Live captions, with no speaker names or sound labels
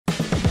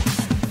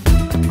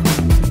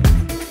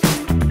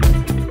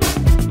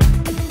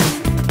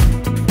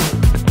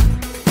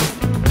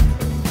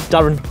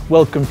Darren,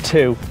 welcome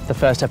to the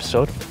first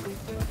episode.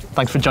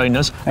 Thanks for joining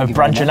us. We're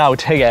branching out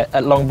here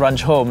at Long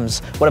Branch Homes,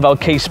 one of our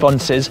key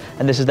sponsors,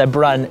 and this is their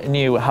brand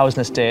new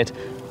housing estate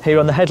here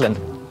on the headland.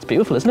 It's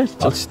beautiful, isn't it?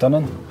 It's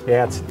stunning.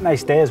 Yeah, it's a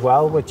nice day as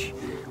well, which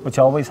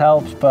always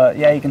helps. But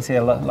yeah, you can see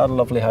a lot of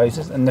lovely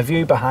houses, and the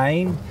view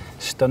behind,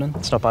 stunning.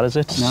 It's not bad, is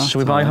it? No, should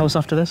we buy a house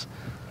after this?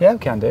 Yeah, we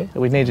can do.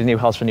 We need a new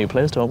house for new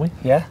players, don't we?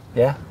 Yeah.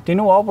 Do you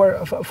know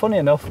what? Funny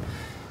enough,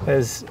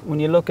 is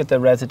when you look at the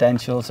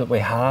residentials that we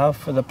have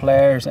for the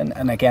players,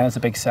 and again, it's a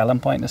big selling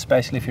point,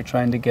 especially if you're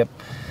trying to get,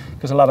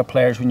 because a lot of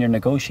players, when you're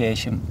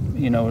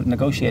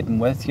negotiating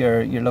with,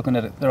 you're looking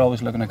at it, they're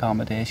always looking at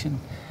accommodation,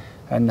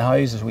 and the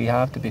houses we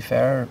have, to be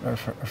fair, are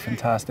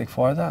fantastic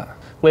for that.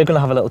 We're going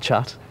to have a little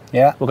chat.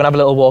 Yeah. We're going to have a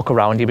little walk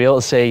around. You'll be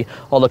able to see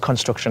all the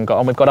construction got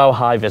on. We've got our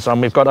high-vis on.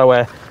 We've got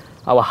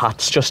our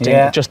hats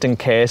just in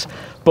case.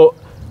 But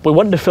we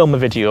wanted to film a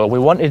video. We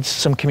wanted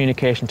some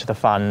communication to the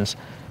fans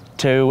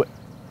to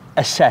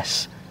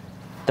assess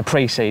the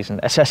pre-season,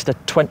 assess the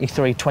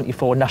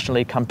 23-24 National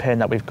League campaign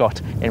that we've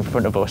got in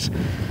front of us.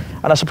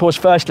 And I suppose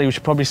firstly we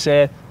should probably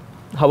say,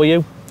 how are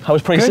you?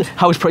 How's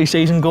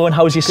pre-season going?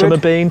 How's your summer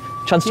been?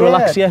 Chance to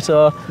relax yet?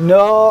 Or?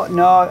 No,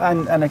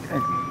 and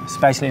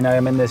especially now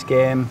I'm in this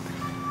game,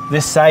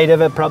 this side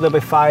of it probably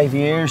 5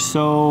 years,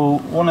 so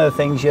one of the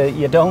things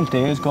you don't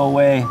do is go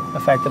away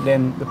effectively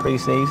in the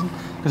pre-season,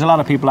 because a lot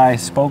of people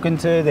I've spoken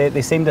to,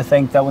 they seem to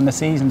think that when the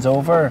season's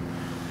over,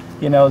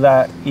 you know,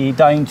 that you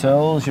down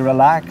tools, you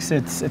relax.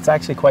 It's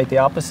actually quite the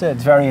opposite.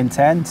 It's very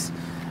intense,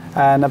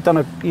 and I've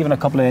done even a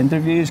couple of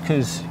interviews,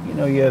 because you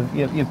know you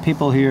have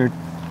people here,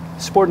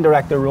 sporting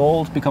director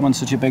roles becoming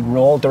such a big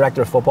role,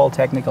 director of football,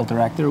 technical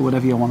director,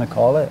 whatever you want to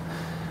call it.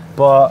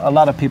 But a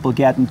lot of people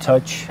get in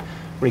touch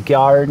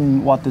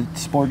regarding what the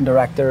sporting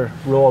director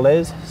role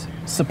is.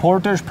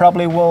 Supporters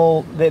probably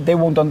they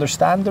won't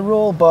understand the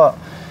role, but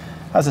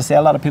as I say,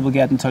 a lot of people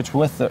get in touch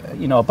with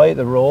about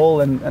the role,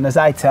 and as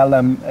I tell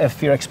them,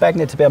 if you're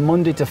expecting it to be a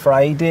Monday to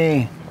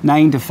Friday,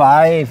 9 to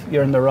 5,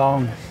 you're in the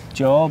wrong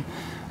job.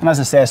 And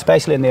as I say,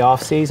 especially in the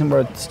off season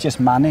where it's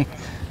just manic,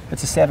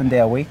 it's a 7-day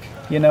a week.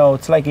 You know,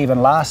 it's like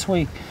even last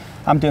week,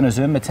 I'm doing a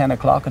Zoom at 10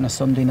 o'clock on a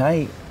Sunday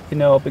night, you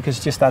know, because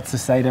just that's the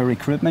side of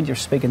recruitment. You're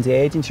speaking to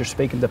agents, you're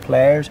speaking to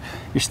players,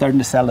 you're starting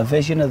to sell a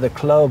vision of the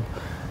club,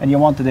 and you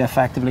wanted to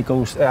effectively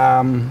go,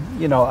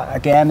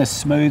 again, as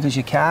smooth as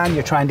you can.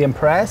 You're trying to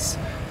impress.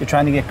 You're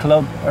trying to get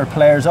club or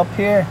players up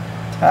here,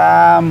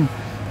 and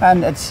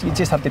you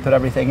just have to put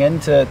everything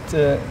into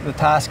the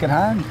task at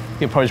hand.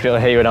 You'll probably be able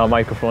to hear in our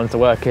microphones. The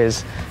work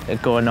is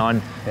going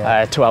on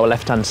to our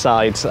left-hand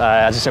side. As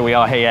I say, we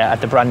are here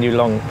at the brand new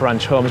Long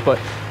Branch Homes. But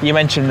you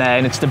mentioned there,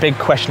 and it's the big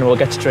question. We'll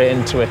get straight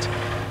into it.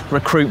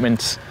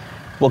 Recruitment.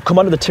 We'll come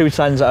on to the two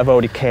signs that have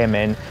already came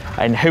in,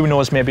 and who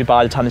knows, maybe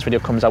by the time this video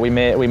comes out, we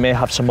may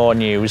have some more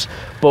news.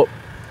 But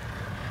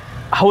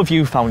how have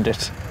you found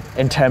it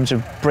in terms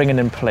of bringing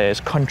in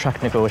players,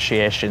 contract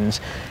negotiations?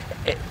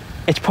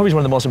 It's probably one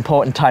of the most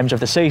important times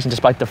of the season,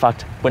 despite the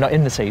fact we're not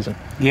in the season.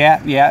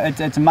 Yeah,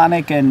 it's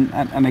manic,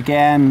 and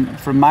again,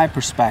 from my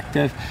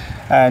perspective,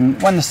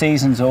 and when the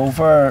season's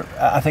over,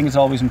 I think it's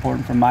always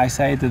important from my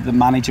side that the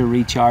manager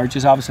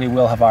recharges. Obviously,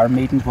 we'll have our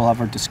meetings, we'll have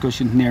our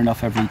discussions near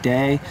enough every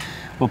day.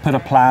 We'll put a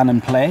plan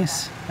in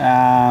place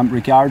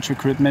regards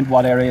recruitment,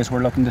 what areas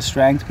we're looking to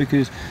strengthen,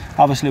 because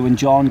obviously when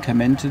John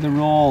came into the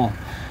role,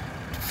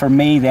 for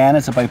me then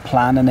it's about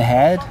planning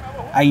ahead.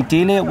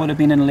 Ideally it would have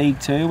been in League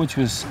Two, which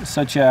was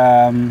such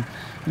a,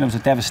 it was a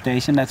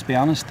devastation, let's be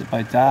honest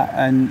about that.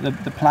 And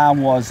the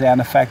plan was then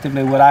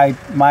effectively what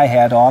my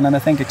head on, and I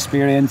think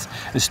experience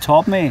has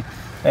taught me,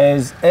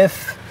 is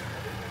if,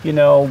 we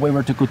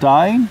were to go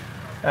down,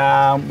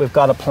 we've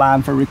got a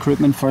plan for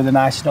recruitment for the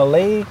National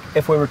League.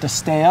 If we were to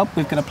stay up,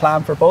 we've got a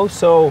plan for both.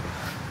 So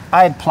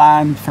I had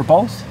planned for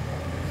both,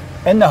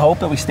 in the hope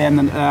that we stay in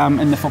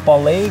the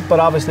Football League, but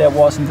obviously it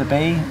wasn't to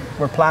be.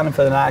 We're planning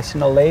for the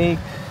National League.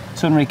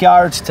 So in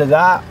regards to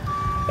that,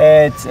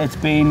 it's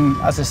been,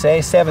 as I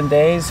say, 7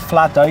 days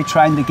flat out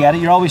trying to get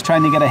it. You're always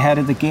trying to get ahead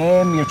of the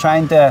game. You're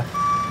trying to,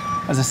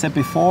 as I said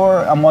before,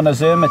 I'm on a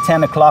Zoom at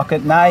 10 o'clock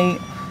at night.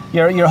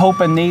 You're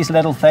hoping these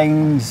little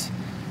things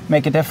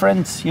make a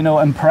difference,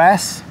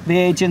 impress the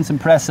agents,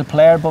 impress the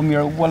player, but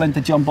you're willing to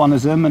jump on a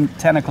Zoom at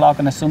 10 o'clock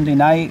on a Sunday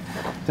night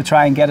to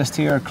try and get us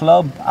to your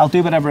club. I'll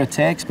do whatever it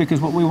takes, because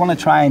what we want to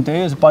try and do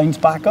is bounce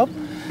back up,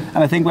 and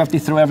I think we have to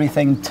throw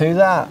everything to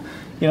that.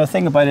 The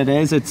thing about it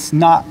is, it's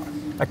not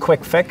a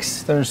quick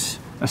fix. There's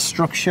a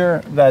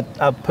structure that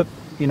I've put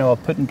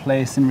in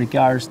place in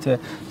regards to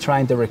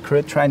trying to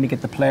recruit, trying to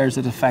get the players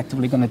that are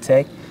effectively going to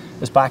take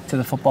us back to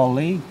the Football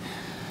League.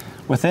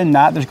 Within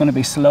that, there's going to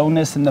be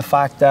slowness in the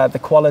fact that the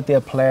quality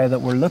of player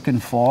that we're looking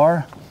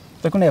for,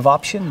 they're going to have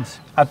options.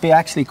 I'd be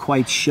actually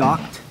quite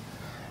shocked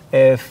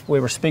if we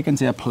were speaking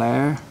to a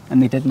player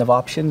and they didn't have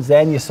options.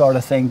 Then you sort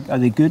of think, are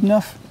they good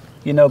enough?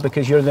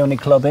 Because you're the only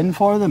club in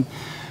for them.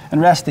 And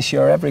rest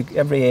assured,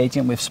 every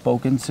agent we've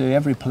spoken to,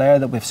 every player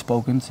that we've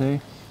spoken to,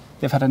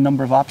 they've had a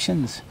number of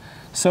options.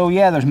 So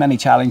yeah, there's many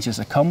challenges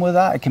that come with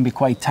that. It can be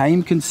quite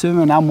time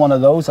consuming. I'm one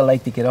of those. I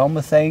like to get on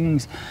with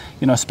things.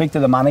 You know, speak to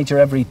the manager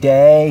every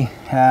day.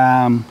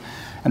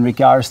 In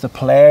regards to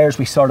players,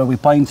 we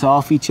bounce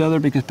off each other,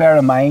 because bear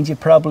in mind, you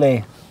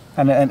probably,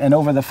 and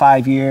over the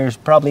 5 years,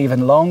 probably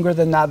even longer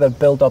than that, they've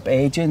built up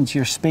agents.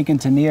 You're speaking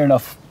to near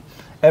enough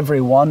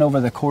everyone over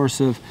the course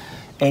of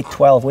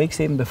 8-12 weeks,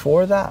 even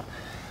before that,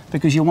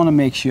 because you want to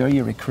make sure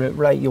you recruit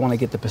right, you want to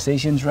get the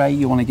positions right,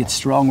 you want to get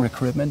strong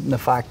recruitment, and the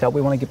fact that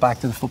we want to get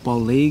back to the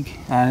Football League,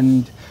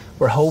 and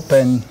we're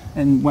hoping,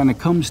 and when it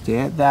comes to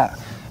it, that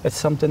it's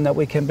something that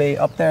we can be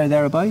up there,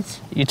 thereabouts.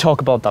 You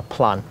talk about that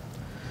plan,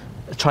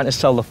 trying to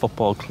sell the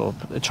football club,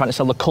 trying to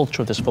sell the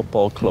culture of this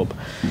football club.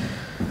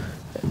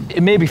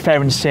 It may be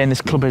fair in saying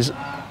this club has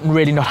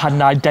really not had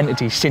an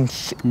identity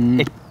since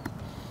it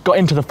got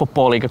into the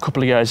Football League a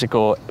couple of years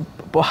ago.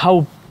 But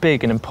how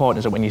big and important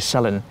is it when you're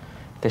selling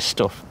this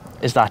stuff?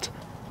 Is that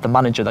the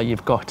manager that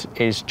you've got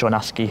is John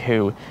Askey,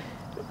 who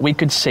we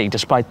could see,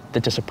 despite the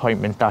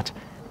disappointment, that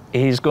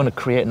he's going to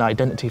create an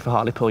identity for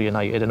Hartlepool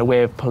United and a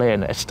way of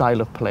playing, a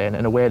style of playing,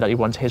 in a way that he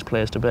wants his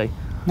players to be.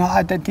 No,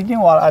 you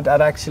know what?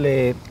 I'd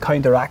actually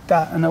counteract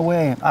that in a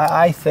way.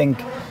 I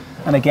think,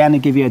 and again, to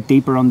give you a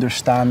deeper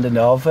understanding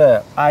of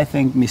it, I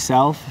think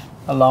myself,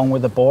 along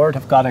with the board,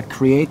 have got to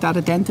create that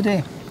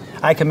identity.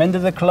 I come into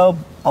the club,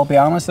 I'll be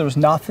honest, there was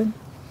nothing.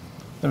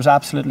 There was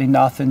absolutely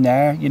nothing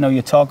there. You know,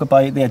 you talk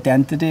about the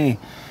identity,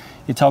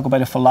 you talk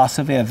about a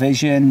philosophy, a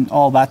vision,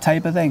 all that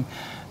type of thing.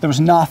 There was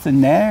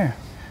nothing there.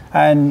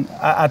 And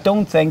I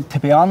don't think, to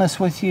be honest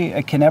with you,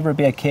 it can ever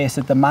be a case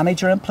that the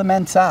manager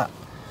implements that.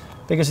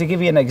 Because to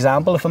give you an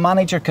example, if a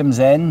manager comes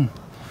in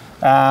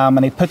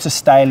and he puts a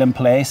style in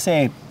place,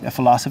 say a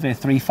philosophy, a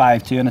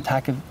 3-5-2,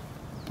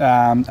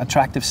 an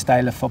attractive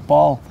style of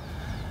football,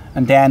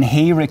 and then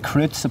he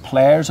recruits the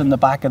players on the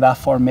back of that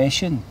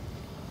formation,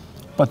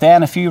 but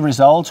then a few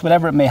results,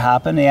 whatever it may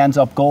happen, he ends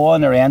up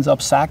going or he ends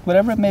up sacked,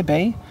 whatever it may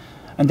be,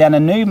 and then a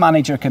new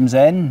manager comes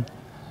in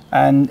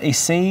and he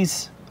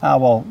sees,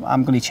 well,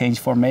 I'm going to change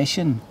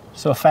formation,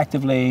 so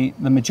effectively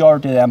the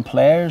majority of them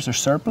players are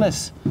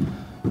surplus.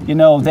 You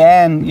know,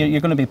 then you're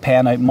going to be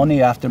paying out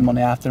money after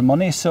money after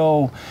money.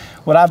 So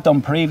what I've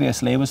done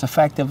previously was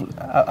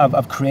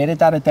I've created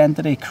that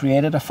identity,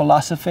 created a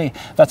philosophy.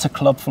 That's a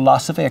club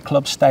philosophy, a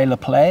club style of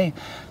play.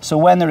 So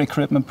when the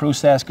recruitment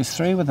process goes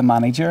through with the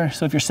manager,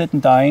 so if you're sitting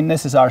down,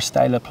 this is our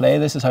style of play,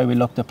 this is how we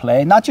look to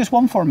play. Not just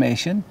one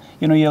formation.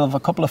 You know, you'll have a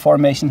couple of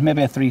formations,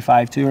 maybe a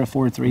 3-5-2 or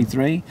a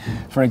 4-3-3,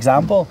 for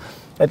example.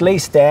 At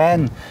least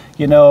then,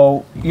 you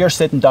know, you're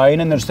sitting down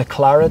and there's the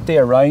clarity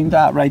around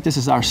that, right? This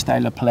is our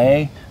style of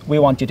play. We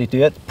want you to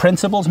do it.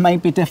 Principles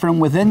might be different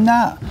within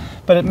that,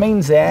 but it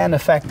means then,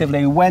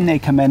 effectively, when they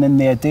come in and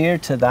they adhere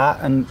to that,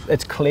 and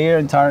it's clear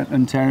in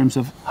terms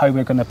of how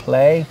we're going to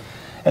play,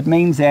 it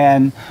means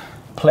then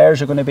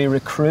players are going to be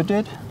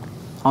recruited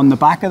on the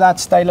back of that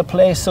style of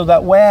play, so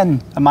that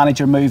when a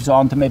manager moves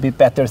on to maybe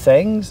better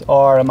things,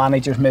 or a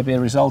manager's maybe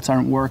results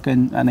aren't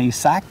working and he's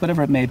sacked,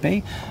 whatever it may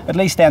be, at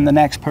least then the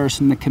next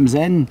person that comes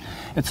in,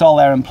 it's all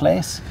there in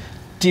place.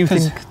 Do you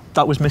think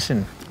that was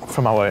missing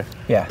from our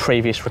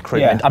previous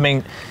recruitment? Yeah. I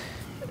mean,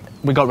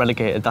 we got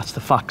relegated, that's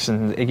the facts,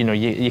 and you know,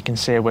 you can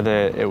say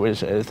whether it was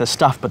the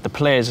staff, but the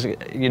players,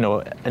 you know,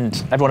 and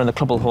everyone in the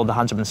club will hold their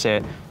hands up and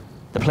say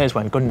the players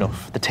weren't good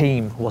enough, the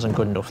team wasn't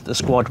good enough, the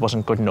squad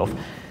wasn't good enough.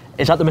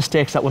 Is that the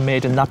mistakes that were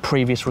made in that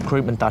previous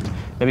recruitment, that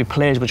maybe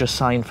players were just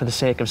signed for the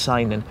sake of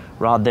signing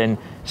rather than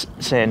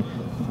saying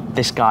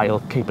this guy will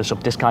keep us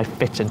up, this guy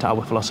fits into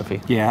our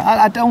philosophy?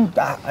 Yeah, I don't,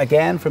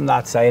 again, from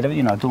that side of it,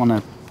 you know, I don't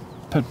want to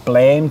put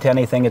blame to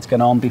anything that's gone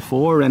on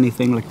before or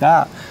anything like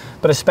that,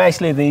 but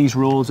especially these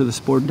roles of the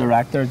sporting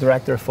director,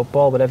 director of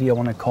football, whatever you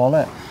want to call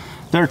it,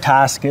 their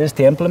task is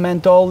to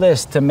implement all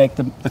this to make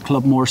the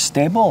club more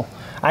stable.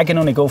 I can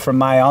only go from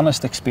my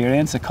honest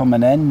experience of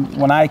coming in.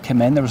 When I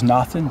came in, there was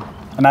nothing.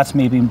 And that's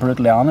me being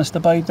brutally honest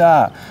about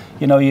that.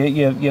 You know,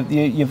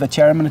 you've a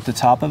chairman at the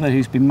top of it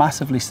who's been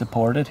massively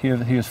supported,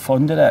 who's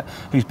funded it,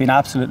 who's been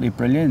absolutely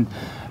brilliant.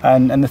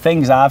 And the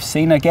things I've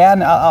seen,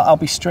 again, I'll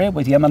be straight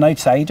with you, I'm an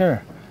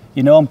outsider.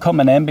 You know, I'm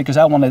coming in because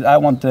I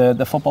want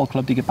the football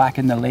club to get back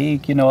in the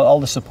league. You know, all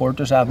the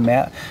supporters I've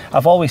met,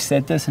 I've always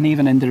said this, and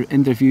even in the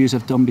interviews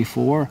I've done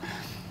before,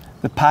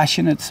 the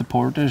passionate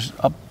supporters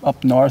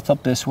up north,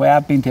 up this way.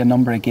 I've been to a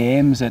number of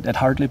games at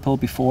Hartlepool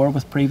before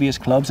with previous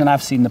clubs, and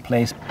I've seen the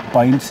place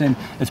bouncing.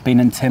 It's been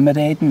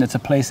intimidating. It's a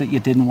place that you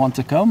didn't want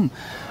to come.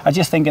 I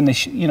just think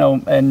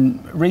in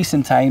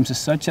recent times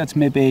as such, that's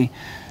maybe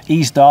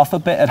eased off a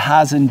bit. It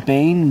hasn't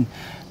been.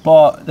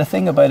 But the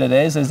thing about it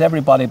is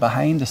everybody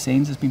behind the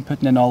scenes has been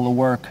putting in all the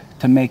work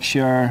to make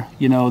sure,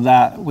 you know,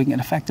 that we can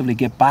effectively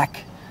get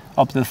back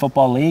up to the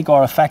Football League,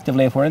 or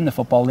effectively, if we're in the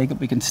Football League,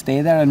 we can stay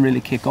there and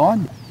really kick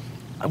on.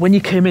 When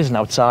you came in as an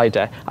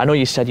outsider, I know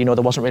you said, you know,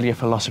 there wasn't really a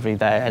philosophy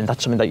there, and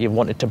that's something that you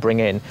wanted to bring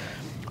in.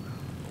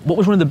 What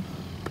was one of the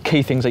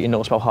key things that you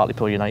noticed about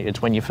Hartlepool United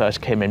when you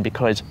first came in?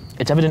 Because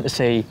it's evident to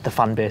see the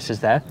fan base is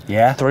there,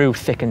 through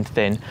thick and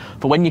thin.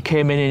 But when you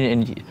came in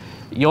and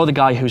you're the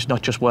guy who's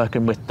not just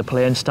working with the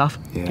playing staff,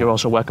 you're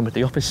also working with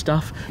the office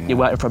staff. You're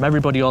working from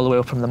everybody all the way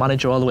up from the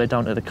manager all the way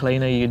down to the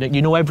cleaner.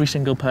 You know every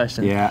single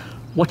person.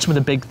 What's some of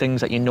the big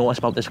things that you noticed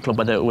about this club,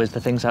 whether it was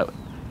the things that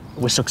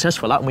we're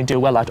successful at and we do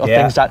well at, or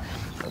things that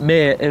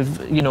may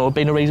have, you know,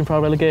 been a reason for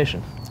our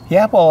relegation?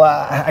 Yeah, well,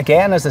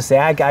 again, as I say,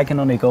 I can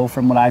only go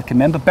from when I've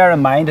come in. But bear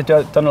in mind,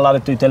 I've done a lot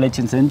of due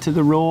diligence into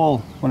the role.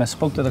 When I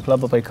spoke to the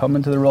club about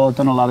coming to the role, I've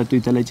done a lot of due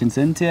diligence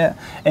into it,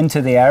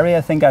 into the area.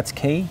 I think that's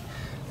key,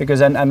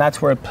 because and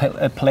that's where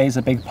it plays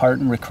a big part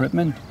in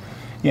recruitment.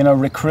 You know,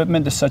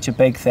 recruitment is such a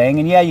big thing.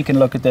 And yeah, you can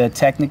look at the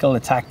technical, the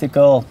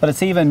tactical, but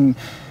it's even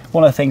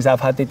one of the things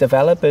I've had to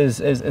develop is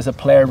a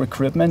player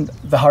recruitment,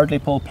 the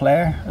Hartlepool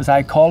player, as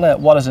I call it.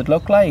 What does it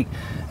look like?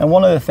 And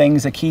one of the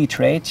things, the key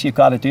traits you've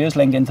got to do is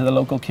link into the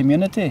local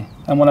community.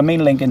 And when I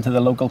mean link into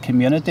the local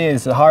community,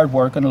 is the hard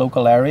working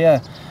local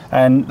area.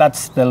 And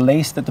that's the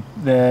least that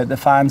the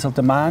fans will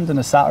demand on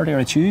a Saturday or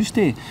a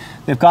Tuesday.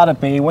 They've got to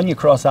be, when you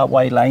cross that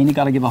white line, you've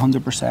got to give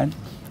 100%.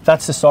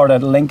 That's the sort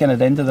of linking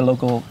it into the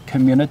local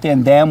community.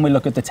 And then we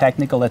look at the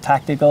technical, the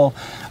tactical.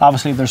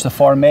 Obviously there's the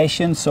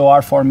formation. So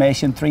our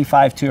formation,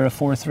 3-5-2 or a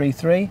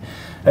 4-3-3,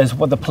 is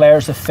what the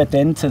players that fit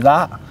into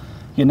that,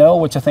 you know,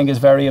 which I think is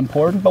very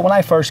important. But when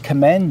I first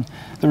came in,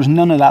 there was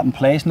none of that in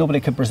place. Nobody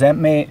could present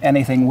me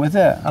anything with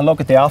it. I look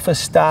at the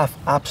office staff,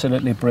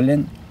 absolutely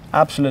brilliant.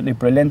 Absolutely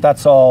brilliant.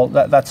 That's all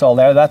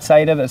there. That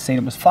side of it,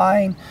 it was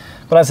fine.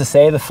 But as I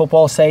say, the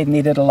football side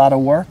needed a lot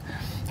of work.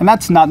 And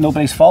that's not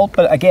nobody's fault,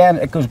 but again,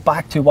 it goes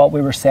back to what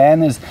we were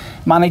saying, is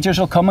managers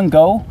will come and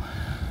go,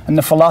 and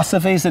the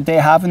philosophies that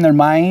they have in their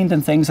mind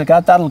and things like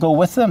that, that'll go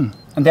with them.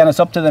 And then it's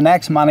up to the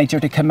next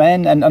manager to come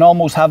in and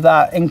almost have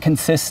that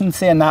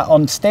inconsistency and that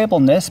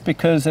unstableness,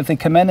 because if they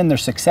come in and they're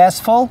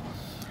successful,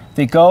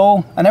 they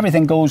go and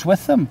everything goes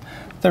with them.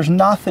 There's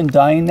nothing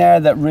down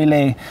there that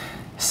really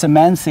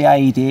cements the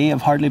idea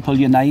of Hartlepool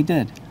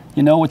United,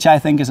 you know, which I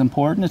think is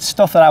important. It's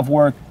stuff that I've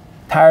worked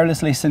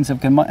tirelessly since I've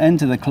come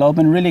into the club,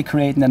 and really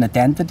creating an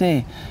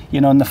identity,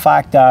 you know, and the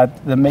fact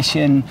that the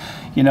mission,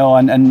 you know,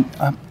 and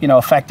you know,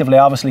 effectively,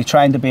 obviously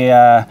trying to be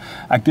a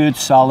good,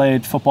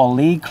 solid football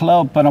league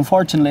club. But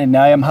unfortunately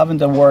now I'm having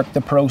to work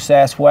the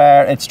process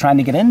where it's trying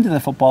to get into the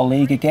football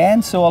league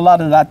again. So a lot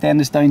of that then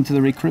is down to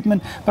the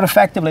recruitment. But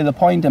effectively the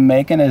point I'm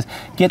making is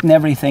getting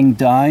everything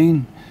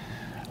down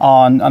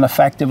on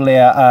effectively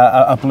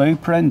a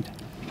blueprint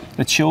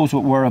that shows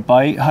what we're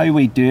about, how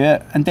we do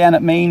it. And then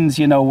it means,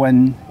 you know,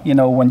 when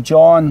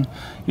John,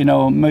 you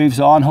know, moves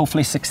on,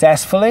 hopefully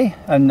successfully,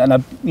 and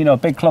a, you know,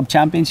 big club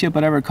championship,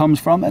 whatever it comes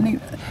from, and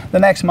the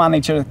next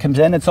manager that comes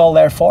in, it's all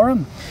there for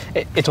him.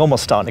 It's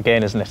almost starting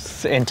again, isn't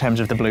it, in terms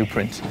of the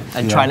blueprint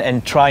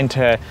and trying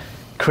to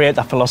create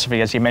that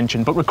philosophy, as you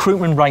mentioned. But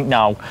recruitment right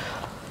now,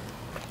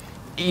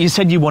 you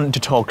said you wanted to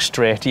talk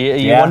straight.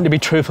 You wanted to be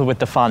truthful with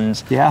the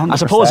fans. Yeah, 100%. I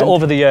suppose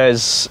over the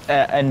years,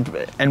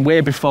 and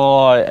way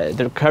before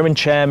the current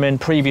chairman,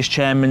 previous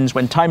chairmans,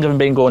 when times haven't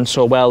been going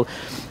so well,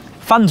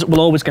 fans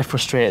will always get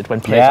frustrated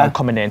when players aren't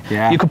coming in.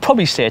 You could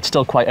probably say it's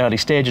still quite early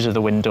stages of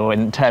the window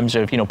in terms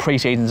of, you know,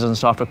 pre-season doesn't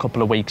start for a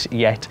couple of weeks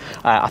yet.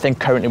 I think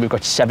currently we've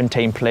got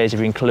 17 players if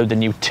you include the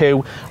new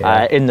 2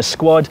 in the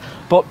squad.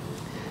 But,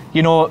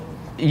 you know,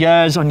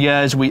 years on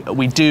years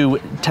we do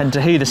tend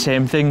to hear the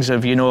same things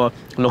of, you know,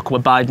 look, we're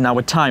biding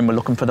our time, we're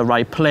looking for the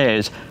right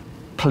players.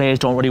 Players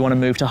don't really want to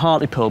move to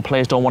Hartlepool,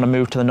 players don't want to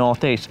move to the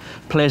North East,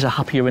 players are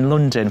happier in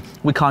London.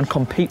 We can't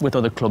compete with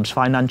other clubs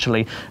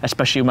financially,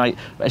 especially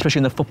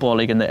in the Football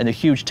League and the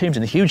huge teams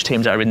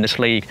that are in this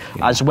league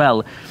as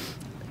well.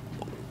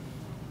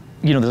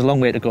 You know, there's a long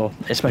way to go,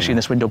 especially in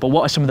this window. But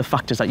what are some of the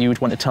factors that you would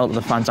want to tell to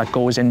the fans that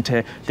goes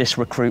into this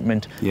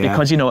recruitment?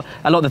 Because, you know,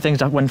 a lot of the things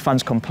that when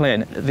fans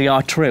complain, they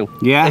are true.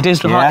 It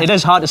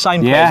is hard to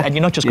sign players, and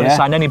you're not just going to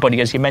sign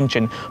anybody, as you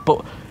mentioned.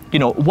 But, you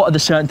know, what are the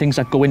certain things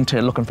that go into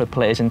looking for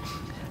players? And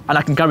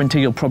I can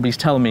guarantee you'll probably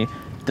tell me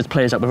there's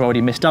players that we've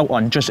already missed out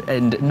on,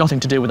 and nothing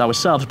to do with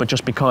ourselves, but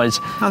just because.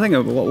 I think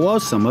it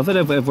was some of it,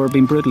 if we're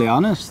being brutally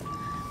honest.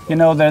 You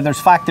know, there's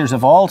factors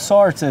of all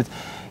sorts that,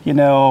 you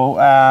know,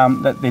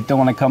 that they don't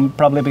want to come,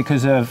 probably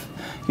because of,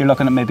 you're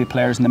looking at maybe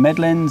players in the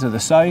Midlands or the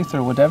South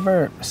or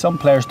whatever. Some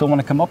players don't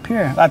want to come up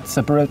here. That's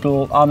the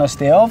brutal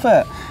honesty of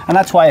it. And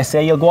that's why I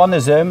say you'll go on the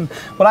Zoom.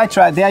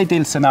 The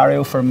ideal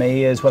scenario for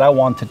me is, what I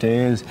want to do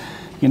is,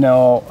 you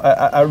know,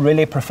 I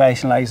really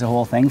professionalise the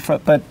whole thing.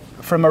 But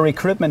from a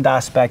recruitment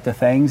aspect of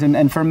things,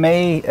 and for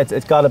me,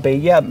 it's got to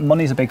be,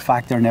 money's a big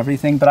factor in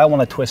everything, but I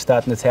want to twist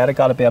that in its head. It's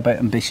got to be about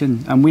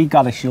ambition, and we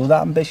got to show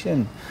that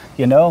ambition,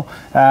 you know.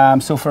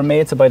 So for me,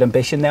 it's about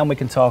ambition. Then we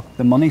can talk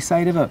the money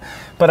side of it.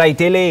 But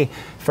ideally,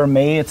 for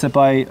me, it's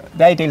about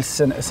the ideal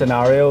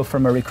scenario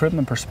from a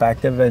recruitment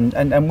perspective,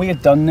 and we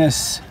had done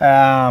this,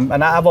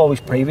 and I've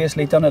always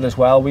previously done it as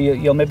well.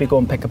 You'll maybe go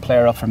and pick a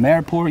player up from the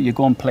airport, you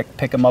go and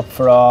pick them up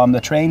from the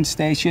train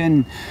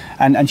station,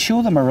 and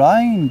show them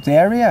around the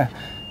area.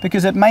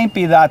 Because it might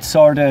be that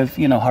sort of,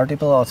 you know,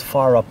 Hartlepool, it's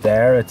far up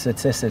there, it's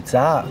this, it's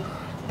that.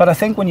 But I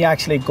think when you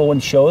actually go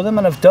and show them,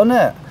 and I've done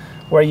it,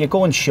 where you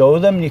go and show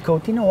them, and you go,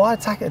 do you know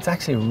what, it's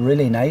actually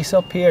really nice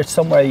up here. It's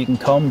somewhere you can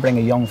come, bring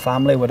a young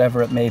family,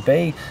 whatever it may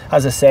be.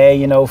 As I say,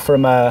 you know,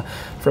 from a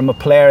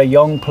player, a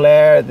young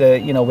player,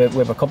 we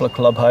have a couple of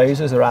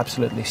clubhouses, they're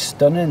absolutely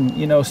stunning,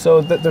 you know,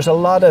 so there's a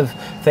lot of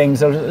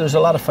things, there's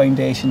a lot of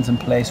foundations in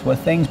place with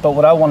things, but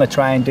what I want to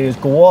try and do is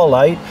go all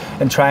out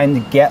and try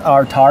and get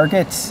our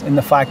targets, in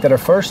the fact that our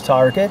first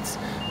targets,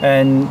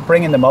 and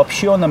bringing them up,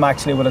 showing them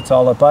actually what it's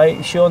all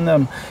about, showing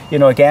them, you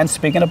know, again,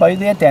 speaking about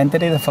the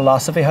identity, the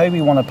philosophy, how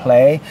we want to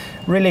play,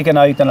 really going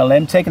out on a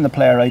limb, taking the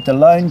player out to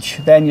lunch.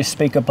 Then you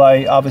speak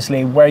about,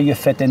 obviously, where you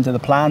fit into the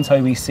plans, how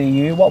we see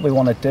you, what we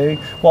want to do,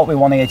 what we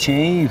want to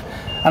achieve.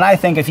 And I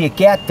think if you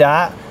get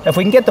that, if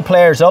we can get the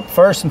players up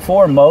first and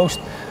foremost,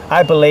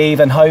 I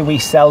believe in how we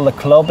sell the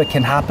club, it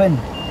can happen.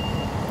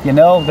 You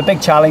know, the big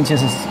challenge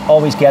is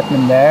always getting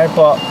them there,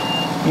 but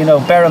you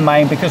know, bear in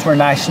mind, because we're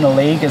National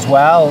League as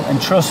well,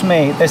 and trust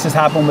me, this has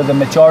happened with the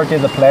majority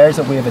of the players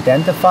that we have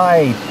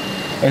identified,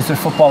 is they're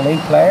Football League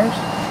players.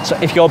 So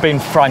if you're being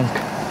frank,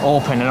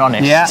 open and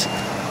honest,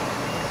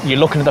 you're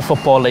looking at the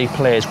Football League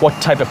players, what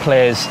type of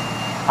players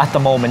at the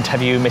moment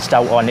have you missed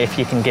out on, if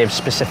you can give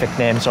specific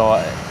names or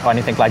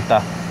anything like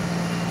that?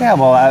 Yeah,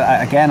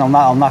 well, again,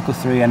 I'll not go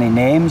through any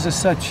names as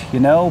such, you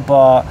know,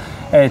 but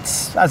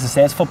it's, as I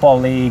say, it's Football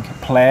League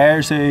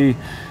players who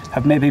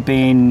have maybe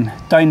been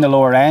down the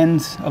lower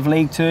ends of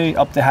League Two,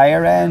 up the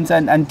higher ends,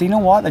 and do you know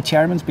what? The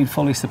chairman's been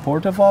fully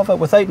supportive of it.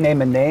 Without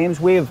naming names,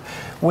 we've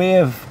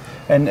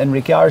in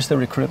regards to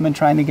recruitment,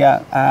 trying to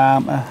get,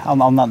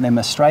 I'll not name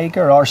a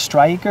striker or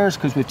strikers,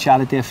 because we've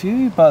chatted to a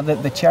few, but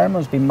the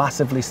chairman's been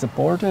massively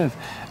supportive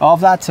of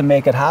that to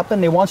make it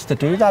happen. He wants to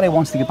do that. He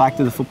wants to get back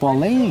to the Football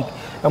League,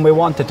 and we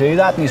want to do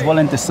that, and he's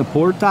willing to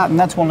support that, and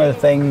that's one of the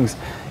things,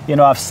 you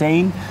know, I've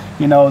seen,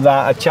 you know,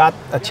 that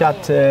I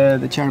chat to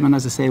the chairman,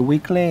 as I say,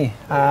 weekly,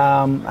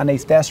 and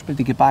he's desperate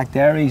to get back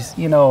there. He's,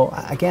 you know,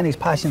 again, he's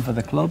passionate for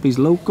the club. He's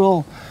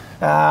local.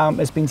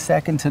 It's been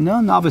second to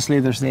none. Obviously,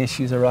 there's the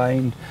issues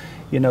around,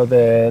 you know,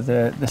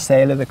 the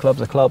sale of the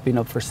club being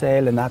up for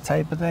sale and that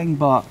type of thing.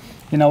 But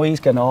you know,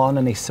 he's gone on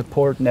and he's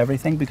supporting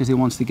everything because he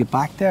wants to get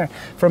back there.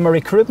 From a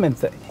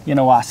recruitment, you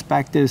know,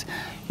 aspect is,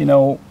 you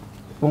know,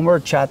 when we're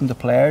chatting to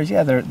players,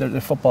 yeah,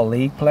 they're Football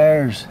League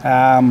players.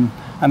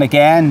 And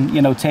again,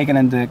 you know, taking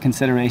into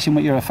consideration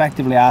what you're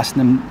effectively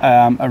asking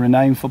them, a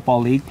renowned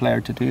Football League player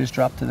to do is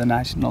drop to the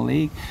National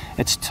League.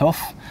 It's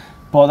tough,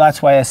 but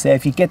that's why I say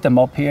if you get them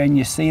up here and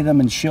you see them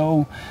and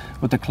show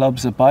what the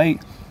club's about,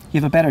 you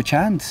have a better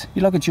chance.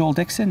 You look at Joel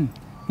Dixon,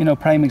 you know,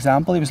 prime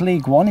example. He was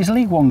League One. He's a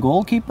League One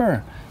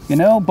goalkeeper. You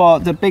know, but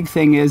the big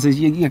thing is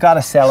you got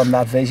to sell them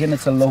that vision.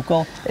 It's a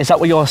local. Is that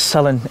what you're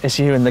selling? Is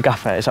you and the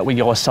gaffer? Is that what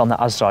you're selling it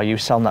as? Are you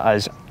selling it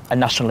as a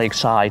National League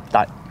side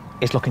that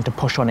is looking to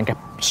push on and get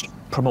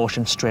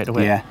promotion straight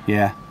away?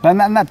 Yeah.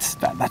 And that's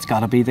got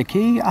to be the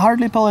key.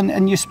 Hartlepool,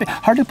 and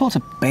Hartlepool's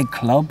a big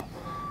club.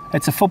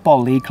 It's a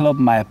Football League club,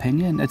 in my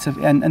opinion.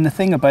 And the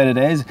thing about it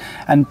is,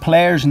 and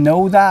players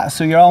know that,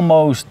 so you're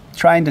almost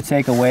trying to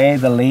take away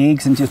the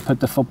leagues and just put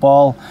the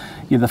football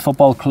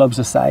clubs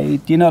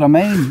aside. Do you know what I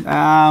mean?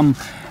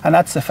 And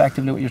that's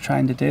effectively what you're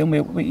trying to do.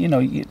 And we you know,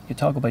 you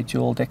talk about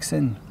Joel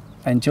Dixon,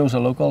 and Joe's a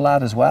local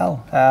lad as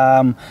well.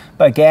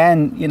 But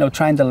again, you know,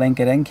 trying to link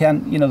it in,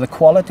 you know, the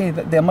quality,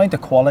 the amount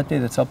of quality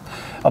that's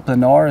up the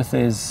north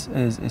is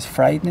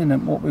frightening.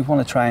 And what we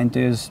want to try and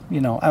do is,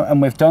 you know,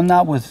 and we've done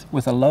that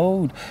with a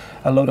load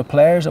of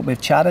players that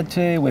we've chatted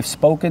to, we've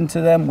spoken to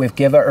them, we've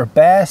given it our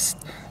best.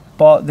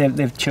 But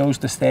they've chose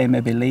to stay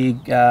maybe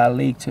League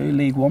Two,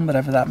 League One,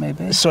 whatever that may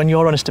be. So in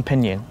your honest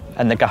opinion,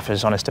 and the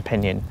gaffer's honest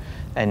opinion,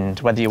 and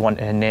whether you want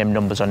to name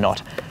numbers or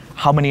not,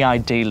 how many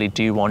ideally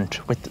do you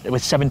want,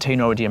 with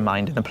 17 already in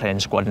mind in the playing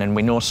squad, and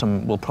we know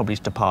some will probably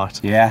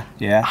depart? Yeah.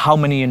 How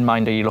many in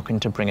mind are you looking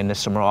to bring in this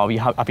summer, or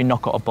have you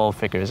not got a ball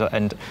figures?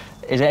 And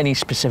is there any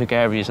specific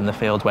areas in the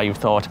field where you've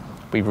thought,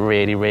 we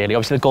really,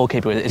 obviously the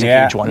goalkeeper is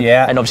a huge one,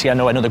 and obviously I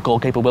know another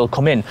goalkeeper will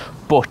come in,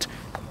 but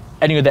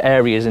any other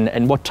areas,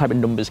 and what type of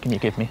numbers can you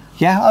give me?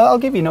 Yeah, I'll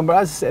give you a number.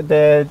 As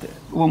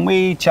when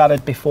we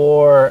chatted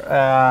before,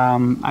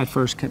 I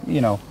first,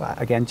 you know,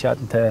 again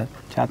chatting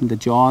to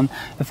John,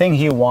 the thing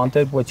he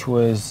wanted, which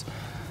was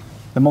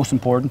the most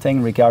important thing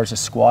in regards to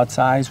squad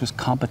size, was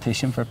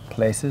competition for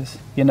places.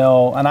 You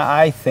know, and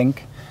I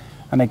think,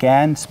 and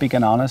again,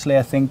 speaking honestly,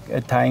 I think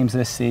at times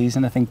this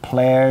season, I think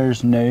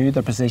players knew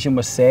their position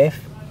was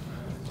safe.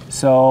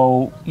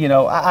 So, you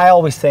know, I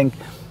always think,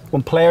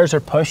 when players are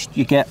pushed,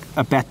 you get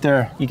an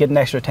extra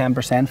 10%,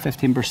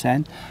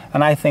 15%.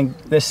 And I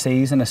think this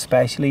season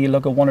especially, you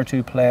look at one or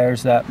two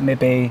players that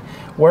maybe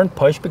weren't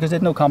pushed because they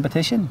had no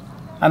competition.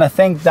 And I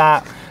think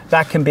that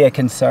can be a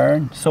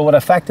concern. So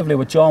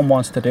what John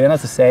wants to do, and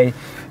as I say,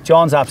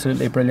 John's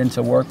absolutely brilliant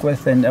to work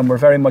with, and we're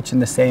very much on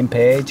the same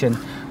page. And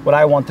what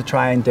I want to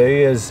try and do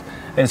is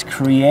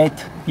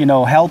create, you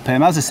know, help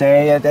him. As I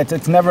say,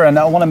 it's never, and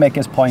I want to make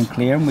this point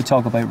clear when we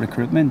talk about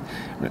recruitment.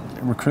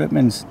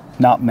 Recruitment's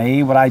not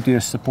me. What I do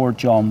is support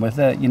John with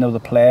it. You know, the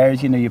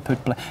players, you know,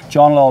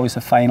 John will always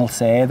have final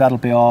say. That'll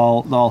be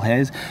all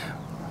his.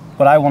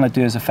 what I want to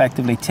do is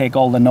effectively take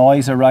all the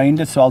noise around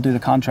it. So I'll do the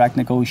contract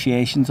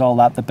negotiations, all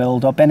that, the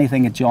build up,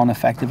 anything that John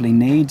effectively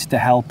needs to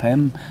help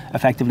him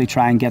effectively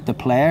try and get the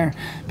player.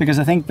 Because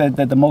I think that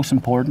the most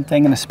important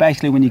thing, and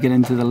especially when you get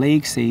into the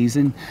league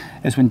season,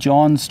 is when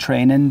John's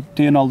training,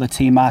 doing all the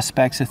team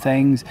aspects of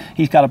things,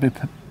 he's got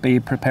to be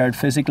prepared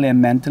physically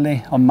and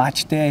mentally on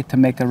match day to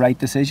make the right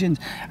decisions.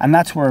 And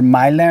that's where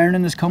my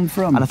learning has come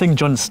from. And I think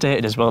John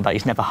stated as well that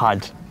he's never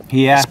had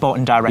a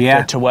sporting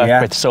director to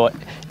work with, so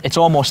it's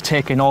almost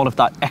taking all of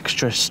that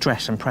extra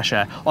stress and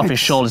pressure off his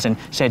shoulders and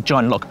said,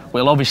 John, look,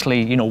 we'll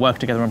obviously, you know, work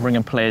together and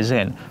bringing players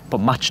in, but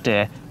match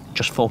day,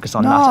 just focus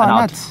on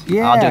that, and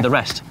I'll do the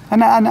rest.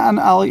 And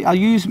I'll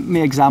use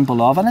my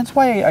example of, and it's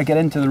why I get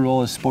into the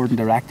role as sporting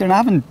director, and I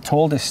haven't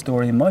told this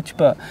story much,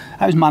 but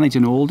I was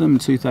managing Oldham in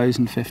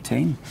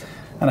 2015.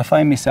 And I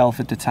found myself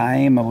at the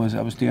time, I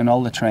was doing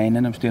all the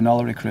training, I was doing all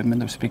the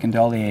recruitment, I was speaking to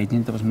all the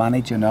agents, I was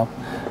managing up,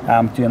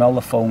 doing all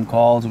the phone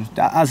calls.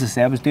 As I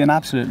said, I was doing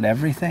absolutely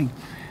everything.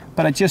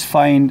 But I just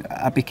found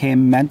I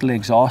became mentally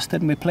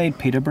exhausted, and we played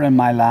Peterborough in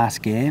my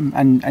last game.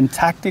 And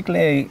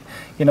tactically,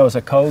 you know, as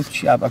a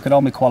coach, I've got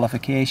all my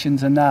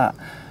qualifications and that,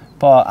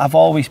 but I've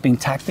always been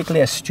tactically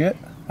astute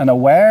and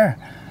aware.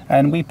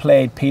 And we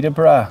played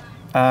Peterborough,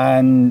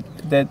 and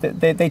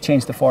they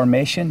changed the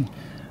formation,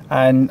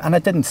 and I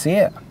didn't see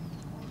it.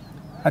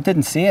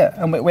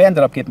 And we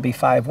ended up getting beat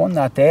 5-1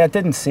 that day. I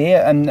didn't see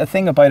it, and the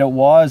thing about it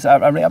was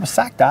I was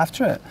sacked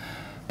after it.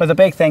 But the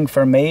big thing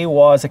for me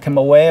was I came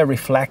away, I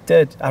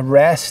reflected, I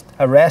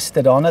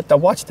rested on it, I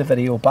watched the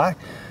video back,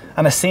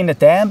 and I seen it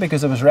then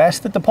because I was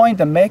rested. The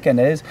point I'm making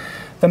is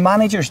the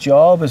manager's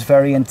job is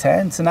very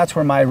intense, and that's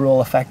where my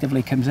role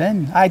effectively comes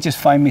in. I just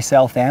found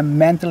myself then,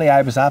 mentally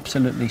I was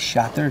absolutely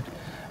shattered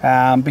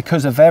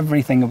because of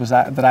everything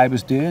that I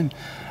was doing.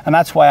 And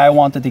that's why I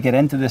wanted to get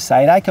into this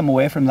side. I came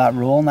away from that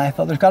role and I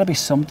thought there's got to be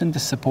something to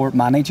support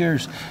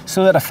managers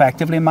so that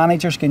effectively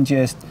managers can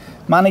just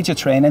manage a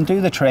training,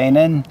 do the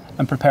training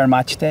and prepare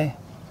match day.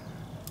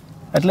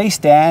 At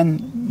least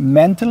then,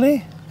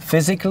 mentally,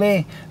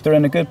 physically, they're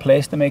in a good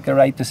place to make the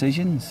right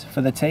decisions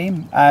for the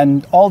team.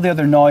 And all the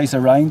other noise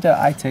around it,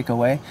 I take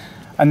away.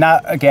 And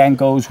that again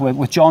goes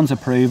with John's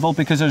approval,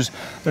 because there's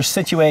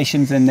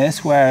situations in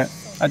this where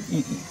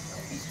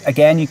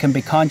again, you can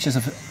be conscious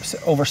of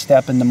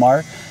overstepping the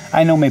mark.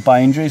 I know my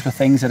boundaries with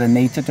things that I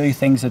need to do,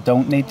 things I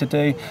don't need to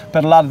do,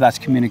 but a lot of that's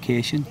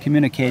communicating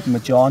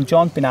with John.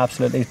 John's been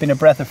he's been a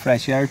breath of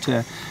fresh air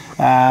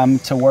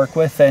to work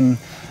with, and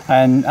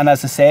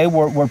as I say,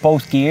 we're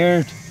both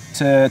geared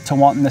to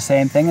wanting the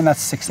same thing, and that's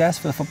success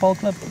for the football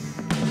club.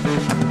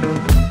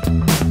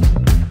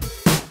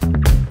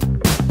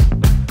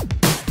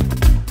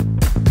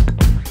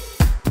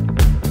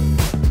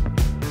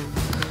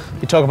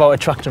 Talk about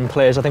attracting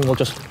players. I think we'll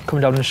just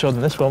come down and show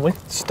them this, won't we?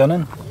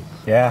 Stunning.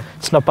 Yeah.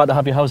 It's not bad to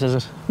have your house, is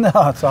it? No,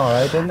 it's all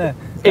right, isn't it?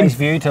 Nice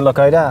view to look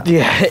out at.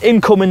 Yeah.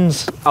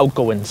 Incomings,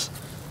 outgoings.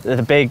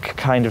 The big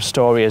kind of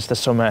story as the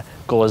summer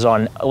goes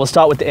on. We'll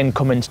start with the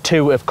incomings.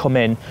 2 have come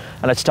in,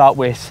 and let's start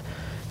with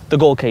the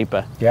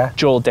goalkeeper,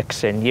 Joel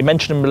Dixon. You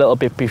mentioned him a little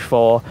bit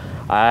before.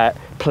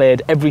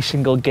 Played every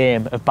single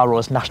game of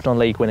Barrow's National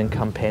League winning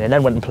campaign, and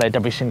then went and played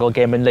every single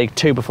game in League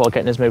 2 before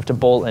getting his move to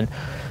Bolton.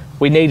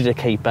 We needed a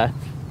keeper.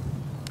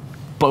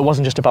 But it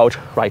wasn't just about,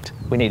 right,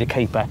 we need a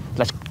keeper,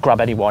 let's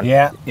grab anyone.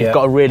 You've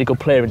got a really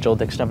good player in Joel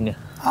Dixon, haven't you?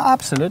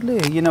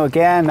 Absolutely. You know,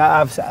 again,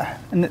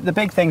 and the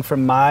big thing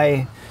from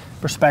my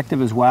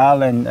perspective as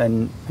well,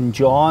 and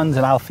John's,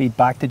 and I'll feed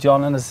back to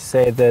John, and as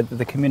I say,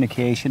 the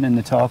communication and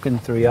the talking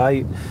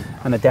throughout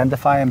and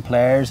identifying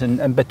players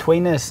and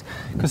between us,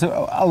 because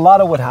a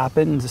lot of what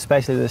happens,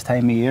 especially this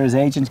time of year, is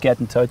agents get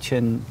in touch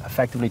and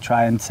effectively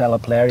try and sell a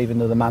player even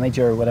though the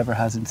manager or whatever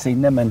hasn't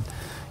seen them, and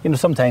you know,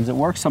 sometimes it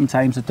works,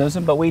 sometimes it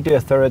doesn't, but we do a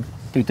thorough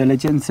due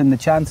diligence, and the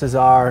chances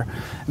are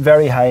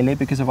very highly,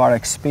 because of our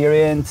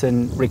experience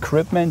and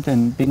recruitment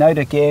and being out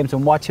at games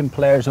and watching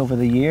players over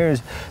the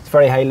years, it's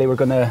very highly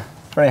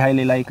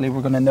likely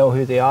we're going to know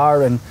who they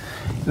are. And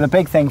the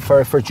big thing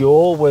for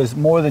Joel was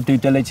more the due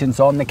diligence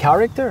on the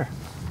character,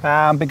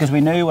 because we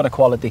knew what a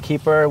quality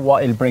keeper,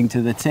 what he'll bring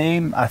to the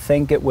team. I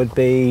think it would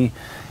be,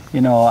 you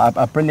know,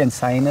 a brilliant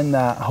signing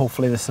that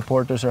hopefully the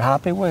supporters are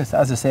happy with.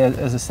 As I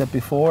said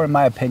before, in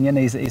my opinion,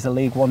 he's a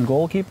League One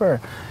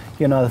goalkeeper.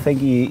 You know, I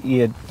think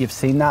you've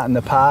seen that in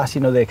the past. You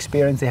know, the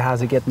experience he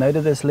has of getting out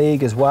of this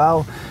league as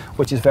well,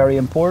 which is very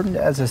important.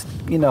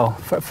 You know,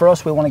 for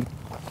us, we want to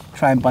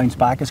try and bounce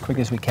back as quick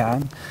as we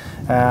can.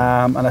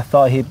 And I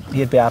thought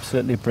he'd be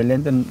absolutely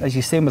brilliant. And as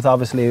you've seen with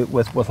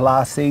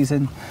last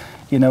season,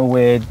 you know,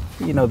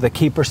 the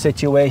keeper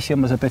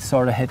situation was a bit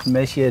sort of hit and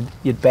miss. You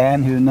had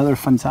Ben, who's another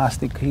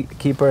fantastic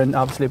keeper, and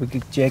obviously we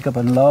get Jacob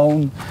on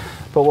loan.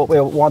 But what we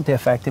want to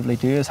effectively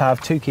do is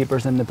have 2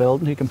 keepers in the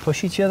building who can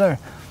push each other.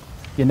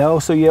 You know,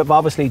 so you have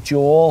obviously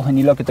Joel, and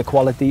you look at the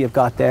quality you've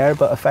got there,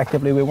 but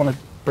effectively we want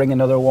to bring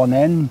another one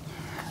in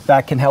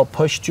that can help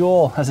push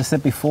Joel. As I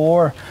said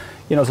before,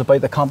 you know, it's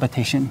about the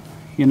competition,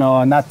 you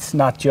know, and that's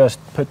not just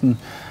putting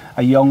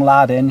a young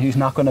lad in who's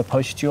not going to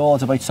push Joel.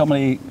 It's about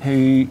somebody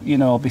who, you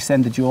know, will be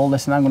saying to Joel,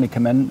 listen, I'm going to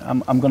come in,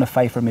 I'm going to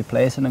fight for my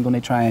place, and I'm going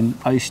to try and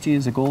oust you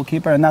as a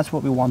goalkeeper, and that's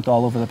what we want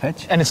all over the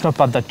pitch. And it's not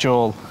bad that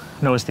Joel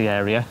knows the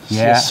area.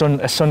 Yeah. He's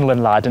a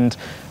Sunderland lad, and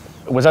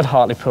was at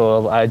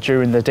Hartlepool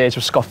during the days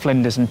with Scott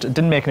Flinders, and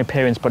didn't make an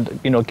appearance, but,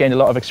 you know, gained a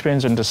lot of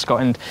experience under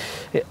Scott. And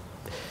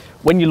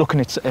when you're looking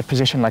at a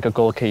position like a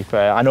goalkeeper,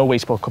 I know we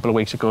spoke a couple of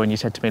weeks ago and you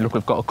said to me, look,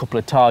 we've got a couple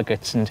of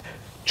targets and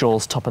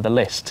Joel's top of the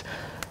list.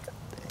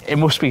 It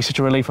must be such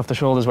a relief off the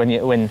shoulders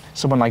when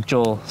someone like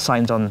Joel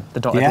signs on the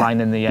dotted line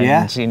in the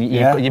end.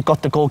 You've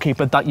got the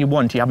goalkeeper that you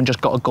want. You haven't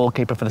just got a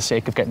goalkeeper for the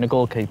sake of getting a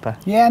goalkeeper.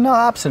 Yeah, no,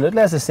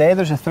 absolutely. As I say,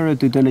 there's a thorough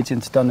due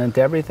diligence done into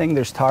everything.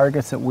 There's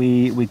targets that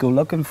we go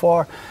looking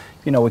for.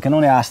 You know, we can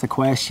only ask the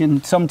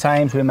question.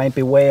 Sometimes we might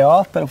be way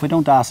off, but if we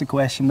don't ask the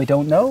question, we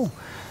don't know.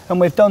 And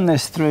we've done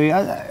this through,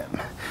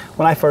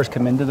 when I first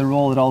came into the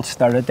role, it all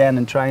started then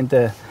in trying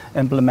to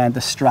implement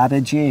a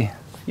strategy.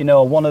 You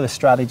know, one of the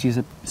strategies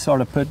that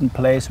sort of put in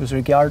place was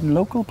regarding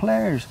local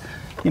players.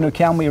 You know,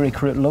 can we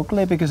recruit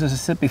locally? Because as I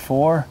said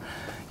before,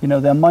 you know,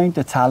 the amount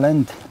of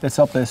talent that's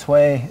up this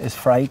way is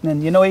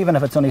frightening. You know, even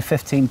if it's only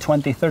 15,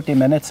 20, 30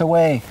 minutes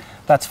away,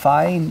 that's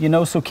fine, you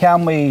know. So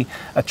can we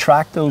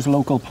attract those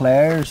local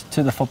players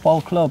to the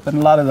football club? And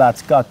a lot of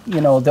that's got,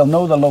 you know, they'll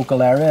know the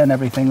local area and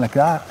everything like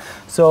that.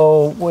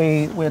 So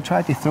we'll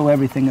try to throw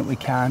everything that we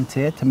can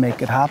to it to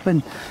make it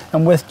happen.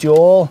 And with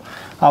Joel,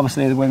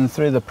 obviously they went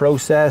through the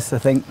process. I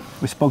think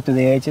we spoke to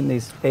the agent.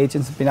 These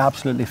agents have been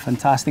absolutely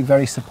fantastic,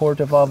 very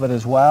supportive of it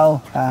as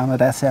well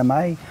at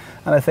SMI.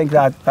 And I think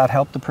that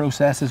helped the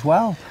process as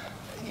well.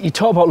 You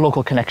talk about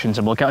local connections,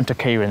 and we'll get onto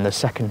Kieran, the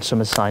second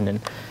summer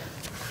signing.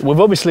 We've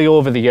obviously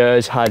over the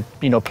years had,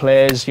 you know,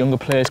 players, younger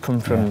players come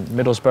from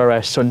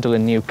Middlesbrough,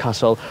 Sunderland,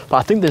 Newcastle, but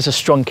I think there's a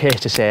strong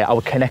case to say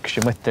our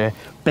connection with the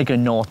bigger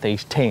North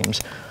East teams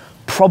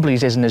probably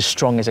isn't as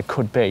strong as it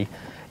could be.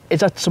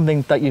 Is that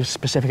something that you've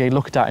specifically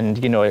looked at,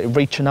 and, you know,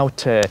 reaching out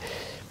to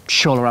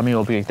Shola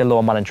Amiobi, the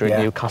law manager at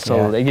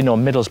Newcastle, you know,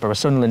 Middlesbrough,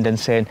 Sunderland, and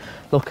saying,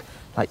 look,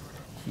 like,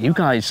 you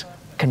guys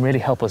can really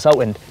help us out,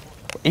 and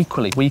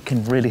equally we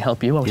can really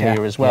help you out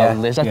here as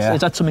well. Is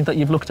that something that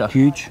you've looked at?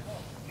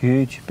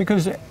 Huge,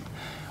 because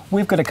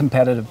we've got a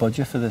competitive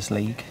budget for this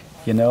league,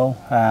 you know,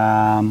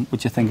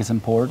 which I think is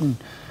important.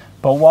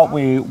 But what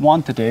we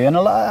want to do, and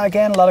a lot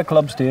of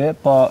clubs do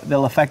it, but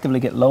they'll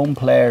effectively get loan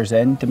players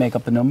in to make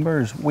up the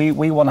numbers. We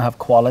want to have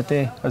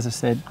quality, as I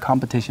said,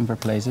 competition for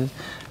places,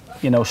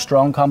 you know,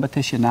 strong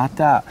competition at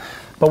that.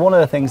 But one of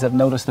the things I've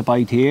noticed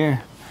about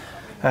here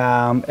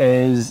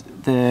is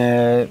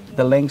the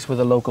links with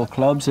the local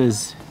clubs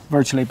has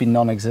virtually been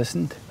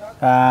non-existent.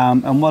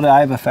 And what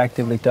I've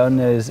effectively done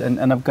is,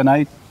 and I've gone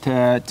out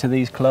to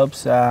these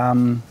clubs,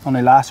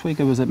 only last week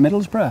I was at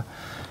Middlesbrough,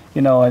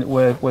 you know,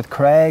 with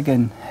Craig,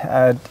 and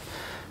I'd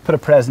put a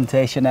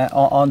presentation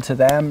onto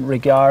them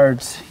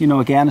regards, you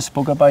know, again I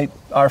spoke about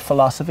our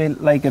philosophy,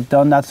 like I've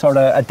done that sort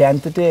of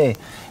identity,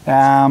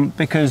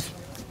 because,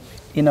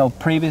 you know,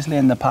 previously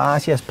in the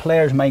past, yes,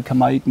 players might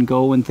come out and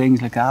go and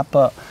things like that,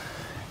 but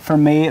for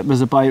me, it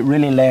was about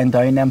really laying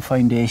down them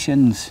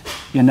foundations,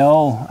 you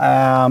know.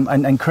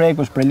 And Craig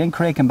was brilliant.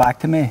 Craig came back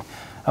to me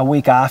a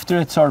week after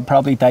it, sort of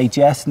probably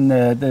digesting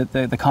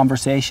the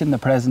conversation, the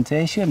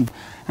presentation.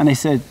 And he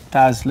said,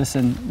 Daz,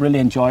 listen, really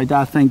enjoyed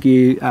that. Thank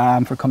you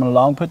for coming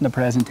along, putting the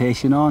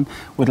presentation on.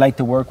 Would like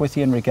to work with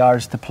you in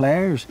regards to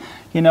players.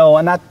 You know,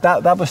 and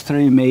that was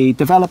through me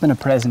developing a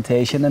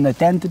presentation, an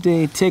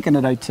identity, taking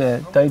it out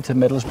down to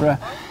Middlesbrough.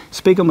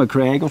 Speaking with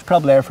Craig, I was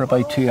probably there for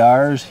about 2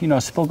 hours. You know, I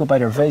spoke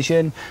about our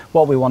vision,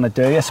 what we want to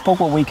do. I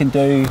spoke what we can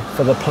do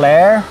for the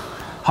player,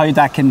 how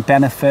that can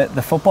benefit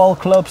the football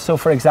club. So,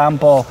 for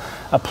example,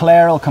 a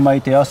player will come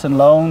out to us on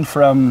loan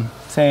from,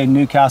 say,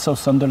 Newcastle,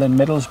 Sunderland,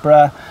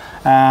 Middlesbrough,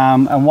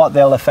 and what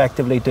they'll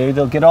effectively do,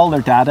 they'll get all their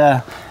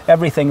data,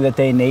 everything that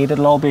they need.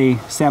 It'll all be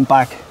sent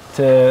back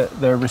to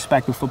their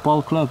respective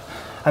football club,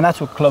 and that's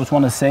what clubs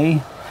want to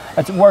see.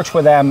 It works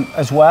with them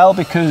as well,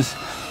 because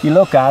you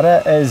look at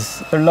it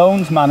as their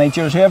loans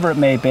managers, whoever it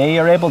may be,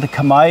 are able to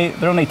come out.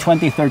 They're only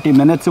 20, 30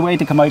 minutes away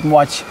to come out and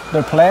watch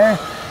their player.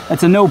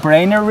 It's a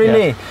no-brainer,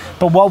 really. Yeah.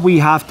 But what we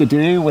have to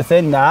do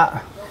within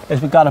that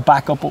is we've got to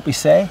back up what we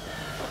say.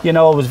 You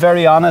know, I was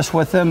very honest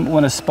with them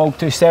when I spoke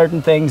to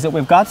certain things that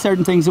we've got,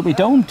 certain things that we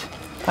don't.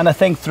 And I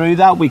think through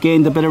that we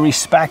gained a bit of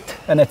respect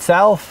in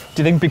itself.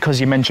 Do you think because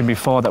you mentioned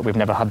before that we've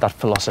never had that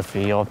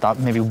philosophy or that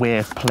maybe way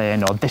of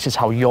playing, or this is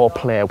how your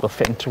player will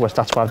fit into us,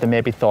 that's why they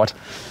maybe thought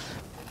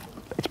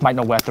it might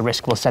not worth the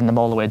risk, we'll send them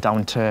all the way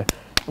down to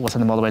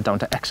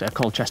Exeter,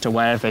 Colchester,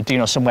 wherever, you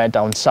know, somewhere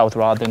down south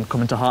rather than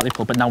coming to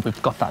Hartlepool, but now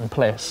we've got that in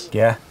place.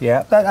 Yeah,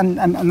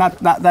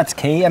 that's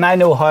key, and I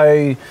know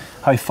how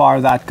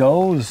far that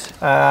goes.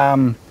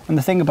 And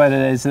the thing about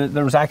it is that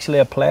there was actually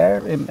a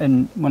player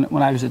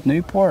when I was at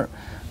Newport.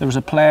 There was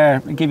a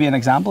player, I'll give you an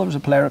example, there was a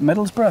player at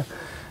Middlesbrough,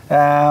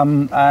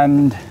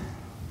 and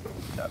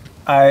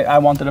I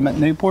wanted him at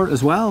Newport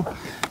as well,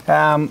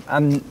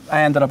 and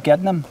I ended up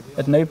getting him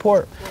at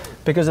Newport.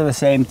 because of the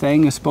same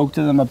thing. I spoke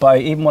to them about,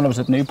 even when I was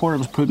at Newport, I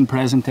was putting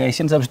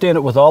presentations. I was doing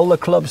it with all the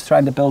clubs,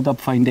 trying to build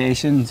up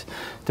foundations,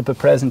 to put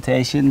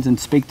presentations and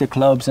speak to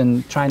clubs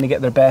and trying to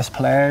get their best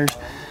players.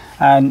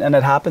 And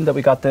it happened that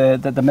we got the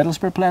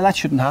Middlesbrough player. That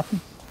shouldn't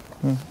happen.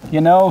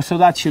 You know, so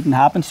that shouldn't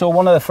happen. So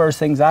one of the first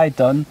things I'd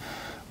done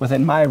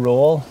within my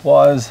role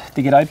was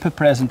to get out, put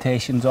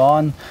presentations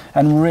on,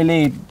 and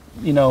really,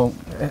 you know,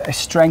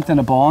 strengthen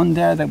a bond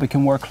there that we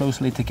can work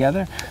closely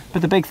together.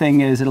 But the big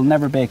thing is, it'll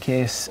never be a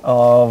case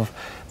of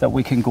that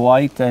we can go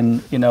out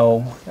and, you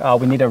know,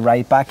 we need a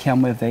right back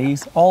hand with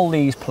these. All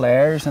these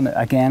players, and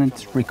again,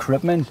 it's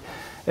recruitment,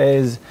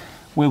 is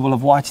we will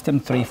have watched them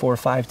 3, 4,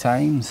 5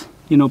 times.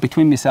 You know,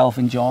 between myself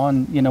and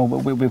John, you know,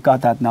 we've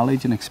got that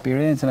knowledge and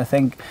experience, and I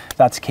think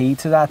that's key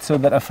to that, so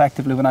that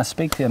effectively when I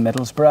speak to a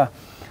Middlesbrough,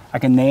 I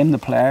can name the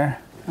player.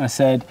 I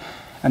said,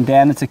 and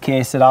then it's a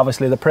case that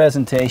obviously the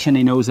presentation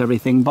he knows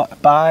everything but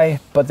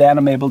then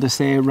I'm able to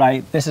say,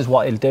 right, this is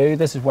what he'll do,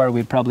 this is where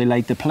we'd probably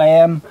like to play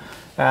him.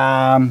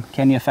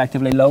 Can you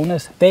effectively loan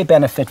us? They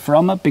benefit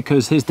from it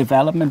because his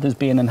development is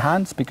being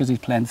enhanced because he's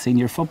playing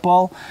senior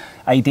football,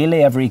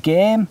 ideally every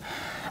game.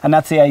 And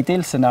that's the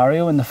ideal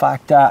scenario, in the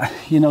fact that,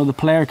 you know, the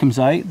player comes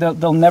out,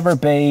 they'll never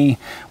be,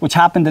 which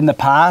happened in the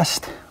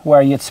past,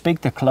 where you'd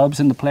speak to clubs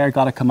and the player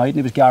got to come out and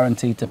he was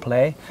guaranteed to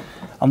play.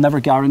 I'll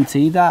never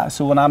guarantee that.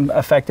 So when I'm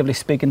effectively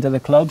speaking to the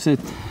clubs,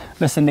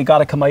 listen, they got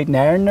to come out and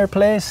earn their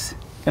place.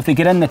 If they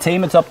get in the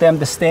team, it's up to them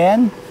to stay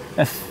in.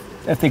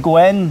 If they go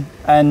in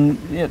and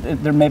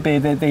there maybe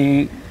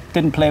they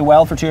didn't play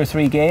well for 2 or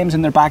 3 games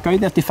and they're back out,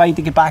 they have to fight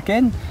to get back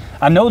in.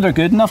 I know they're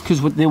good enough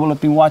because they will have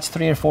been watched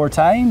 3 or 4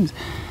 times.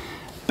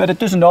 But it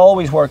doesn't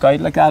always work out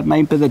like that. It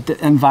might be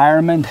the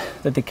environment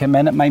that they come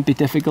in, it might be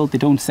difficult, they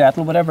don't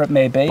settle, whatever it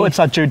may be. But it's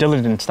that due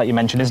diligence that you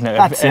mentioned, isn't it?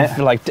 That's it.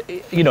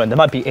 Like, you know, they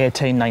might be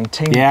 18,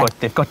 19, yeah, but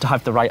they've got to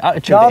have the right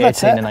attitude at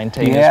 18 and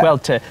 19 as well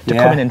to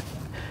come in and,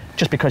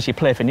 just because you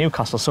play for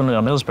Newcastle,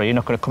 Sunderland or Middlesbrough, you're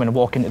not going to come in and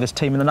walk into this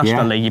team in the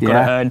National League. You've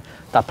got to earn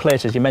that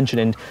place, as you mentioned,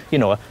 and, you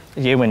know,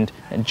 you and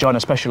John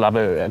especially have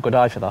a good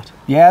eye for that.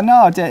 Yeah,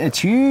 no, it's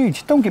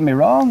huge. Don't get me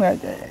wrong.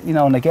 You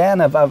know, and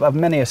again, I've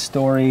many a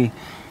story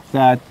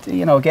that,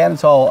 you know, again,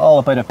 it's all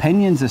about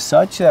opinions as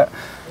such.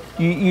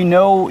 You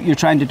know, you're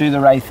trying to do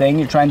the right thing,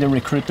 you're trying to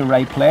recruit the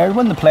right player.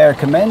 When the player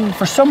come in,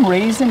 for some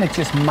reason, it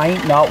just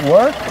might not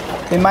work.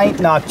 They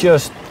might not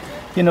just,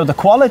 you know, the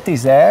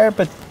quality's there,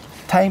 but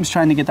times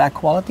trying to get that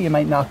quality, you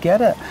might not get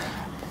it.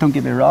 Don't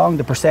get me wrong,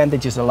 the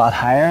percentage is a lot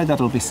higher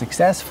that'll be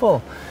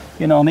successful.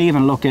 You know, and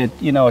even look at,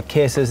 you know,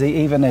 cases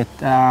even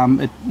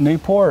at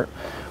Newport,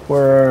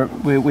 where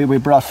we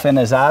brought Finn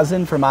Azaz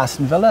in from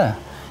Aston Villa.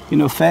 You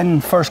know,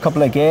 Finn, first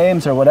couple of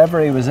games or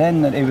whatever he was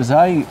in, he was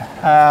out.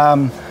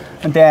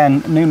 And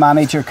then new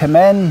manager come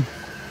in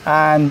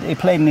and he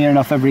played near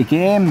enough every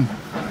game,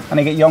 and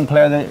he got Young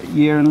Player of the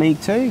Year in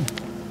League 2.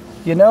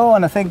 You know,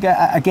 and I think,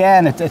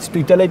 again, it's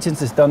due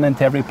diligence is done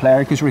into every player,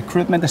 because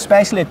recruitment,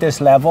 especially at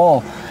this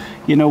level,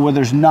 you know, where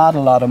there's not a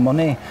lot of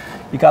money,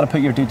 you got to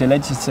put your due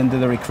diligence into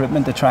the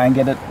recruitment to try and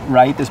get it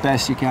right as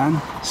best you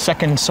can.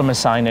 Second summer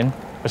signing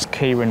was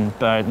Kieran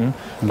Burton.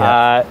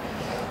 Yeah.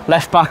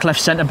 Left back,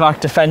 left centre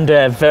back,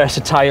 defender,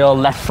 versatile,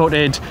 left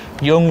footed,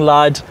 young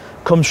lad,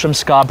 comes from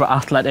Scarborough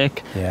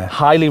Athletic,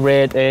 highly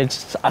rated,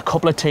 a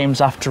couple of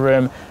teams after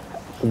him.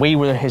 We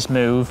were his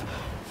move.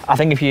 I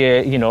think if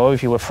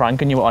you were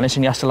frank and you were honest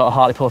and you asked a lot of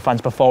Hartlepool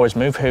fans before his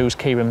move, who's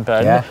Kieran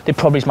Burton, they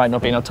probably might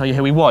not be able to tell you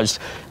who he was.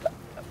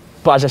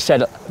 But as I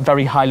said,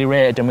 very highly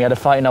rated, and we had a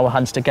fight in our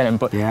hands to get him.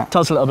 But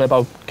tell us a little bit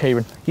about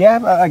Kieran.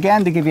 Yeah,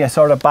 again, to give you a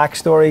sort of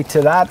backstory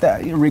to that,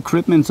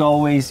 recruitment's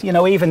always, you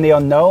know, even the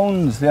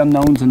unknowns in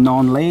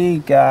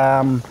non-league.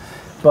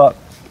 But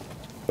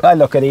I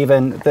look at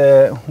even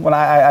when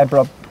I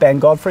brought Ben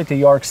Godfrey to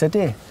York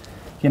City.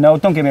 You know,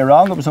 don't get me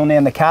wrong, it was only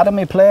an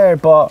academy player,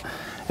 but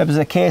it was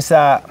a case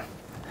that,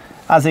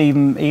 as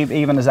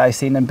even as I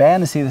seen in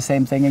Ben, I see the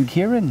same thing in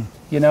Kieran.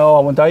 You know, I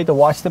went out to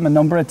watch them a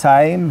number of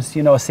times.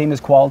 You know, I've seen his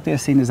quality,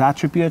 I've seen his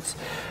attributes,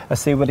 I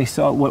see what he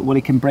saw, what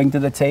he can bring to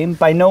the team.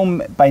 By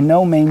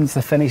no means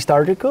the finished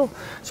article.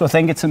 So I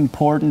think it's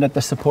important that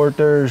the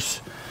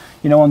supporters,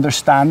 you know,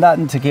 understand that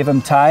and to give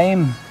him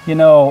time. You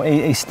know,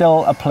 he's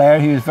still a player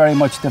who is very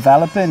much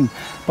developing,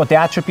 but the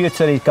attributes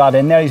that he's got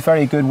in there, he's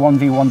very good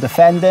 1v1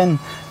 defending,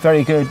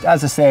 very good,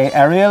 as I say,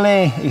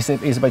 aerially.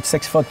 He's about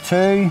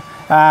 6'2",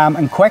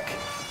 and quick.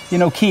 You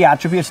know, key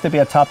attributes to be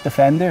a top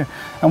defender.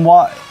 And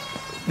what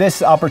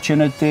this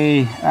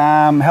opportunity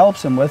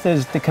helps him with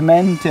is to come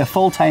into a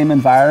full-time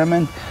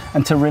environment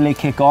and to really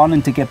kick on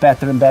and to get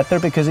better and better,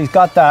 because he's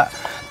got that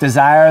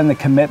desire and the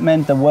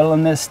commitment, the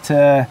willingness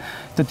to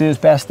do as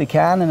best he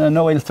can, and I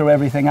know he'll throw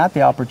everything at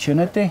the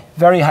opportunity.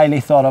 Very highly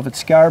thought of at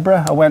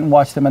Scarborough. I went and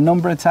watched him a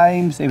number of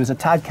times. He was a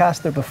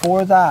Tadcaster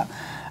before that,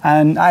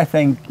 and I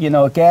think, you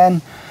know,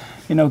 again,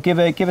 you know, give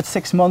it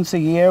 6 months, a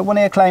year. When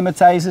he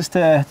acclimatises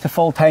to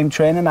full-time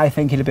training, I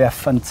think he'll be a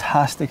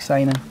fantastic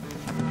signing.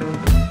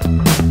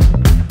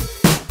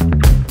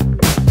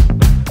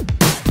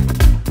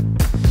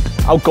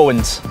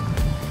 Outgoings.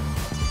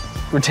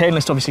 retain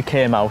list obviously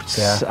came out.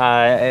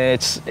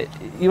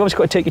 You obviously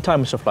got to take your time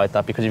with stuff like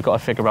that, because you've got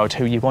to figure out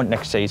who you want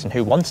next season,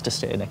 who wants to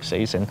stay next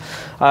season.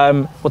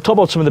 We'll talk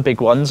about some of the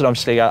big ones, and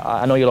obviously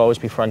I know you'll always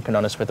be frank and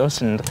honest with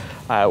us, and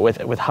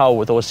with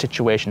how those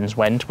situations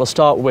went. We'll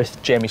start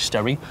with Jamie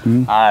Sterry.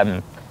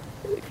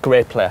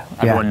 Great player,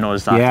 everyone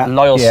knows that.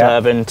 Loyal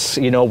servant,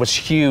 you know, was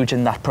huge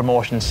in that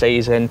promotion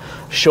season,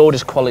 showed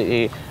his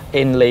quality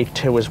in League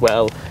 2 as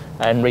well,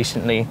 and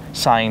recently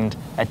signed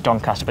at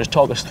Doncaster. But just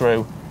talk us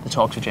through the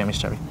talks with Jamie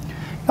Sterry.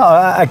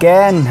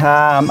 Again,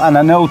 and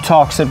I know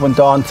talks had went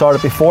on sort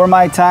of before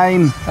my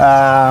time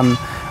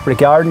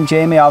regarding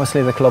Jamie.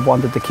 Obviously the club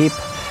wanted to keep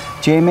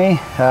Jamie.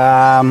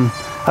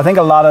 I think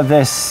a lot of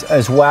this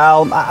as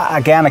well,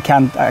 again, I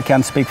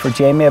can't speak for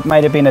Jamie. It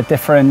might have been a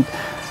different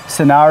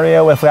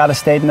scenario if we had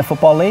stayed in the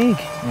Football League.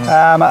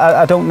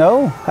 I don't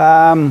know.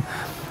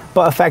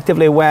 But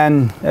effectively,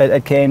 when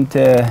it came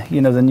to, you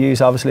know, the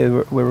news, obviously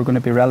we were going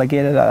to be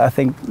relegated, I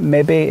think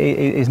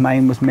maybe his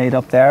mind was made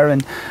up there,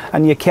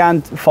 and you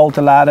can't fault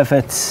a lad if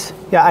it's,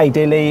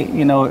 ideally,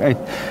 you know,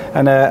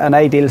 an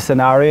ideal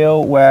scenario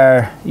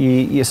where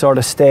you sort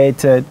of stayed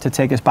to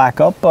take us back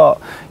up.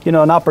 But, you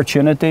know, an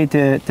opportunity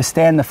to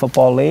stay in the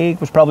Football League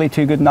was probably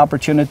too good an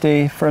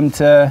opportunity for him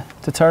to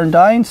turn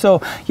down.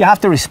 So you have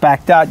to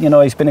respect that. You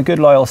know, he's been a good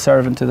loyal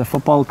servant to the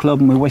football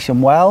club, and we wish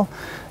him well.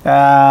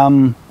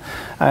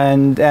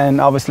 And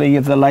obviously you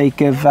have the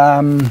like of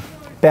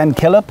Ben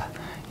Killip.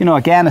 You know,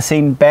 again, I've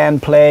seen Ben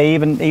play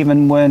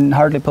even when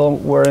Hartlepool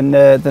were in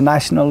the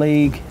National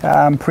League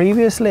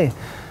previously,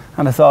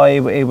 and I thought he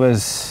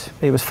was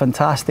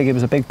fantastic. He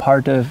was a big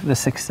part of the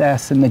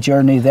success and the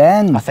journey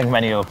then. I think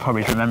many will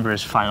probably remember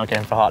his final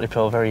game for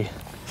Hartlepool very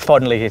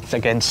fondly. It's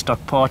against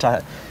Stockport.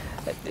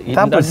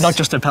 Not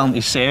just a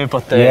penalty save,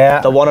 but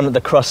the one under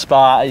the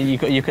crossbar. You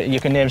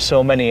can name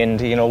so many,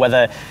 and you know,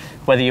 whether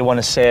you want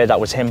to say that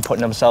was him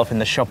putting himself in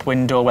the shop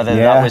window, whether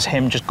that was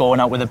him just going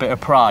out with a bit of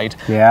pride.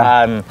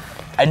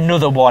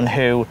 Another one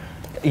who,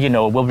 you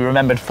know, will be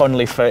remembered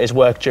fondly for his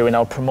work during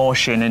our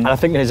promotion, and I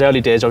think in his early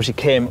days obviously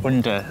came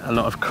under a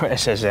lot of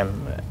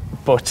criticism.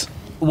 But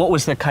what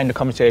was the kind of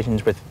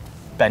conversations with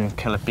Ben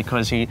Killip?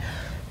 Because he,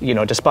 you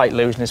know, despite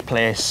losing his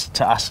place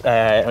to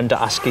under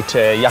Askey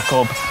to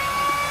Jakob,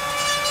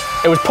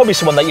 it was probably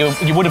someone that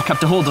you would have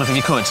kept a hold of if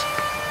you could.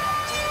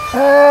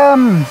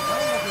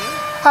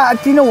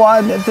 Do you know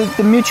what?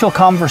 The mutual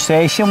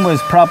conversation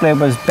was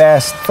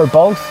best for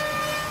both.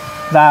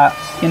 That,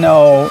 you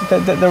know,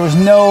 there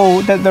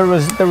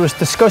was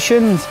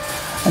discussions,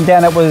 and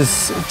then it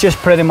was just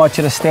pretty much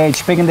at a stage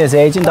speaking to his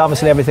agent.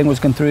 Obviously, everything was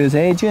going through his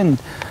agent.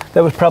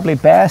 That was probably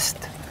best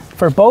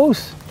for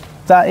both.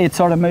 That it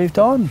sort of moved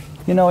on.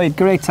 You know, he had a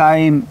great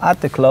time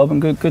at the club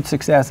and good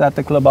success at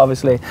the club.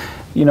 Obviously,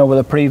 you know, with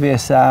a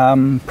previous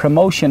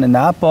promotion and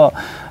that. But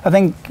I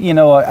think, you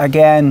know,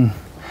 again,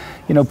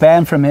 you know,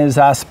 Ben, from his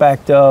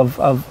aspect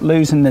of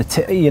losing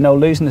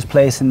losing his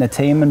place in the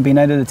team and being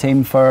out of the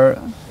team for,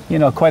 you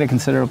know, quite a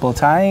considerable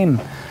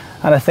time,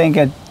 and I think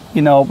it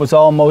was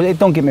almost,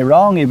 don't get me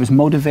wrong, he was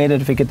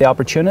motivated if he get the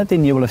opportunity,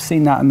 and you will have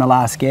seen that in the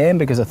last game,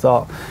 because I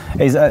thought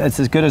it's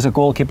as good as a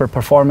goalkeeper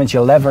performance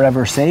you'll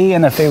ever see,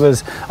 and if he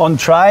was on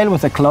trial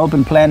with the club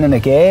and playing in a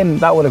game,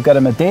 that would have got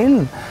him a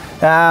deal.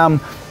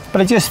 But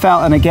I just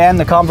felt, and again,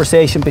 the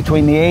conversation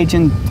between the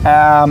agent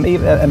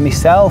and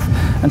myself,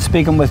 and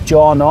speaking with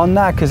John on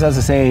that, because as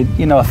I say,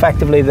 you know,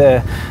 effectively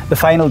the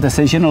final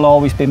decision will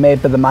always be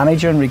made by the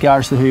manager in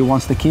regards to who he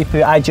wants to keep.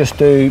 I just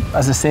do,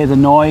 as I say, the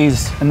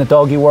noise and the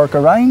doggy work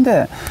around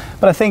it.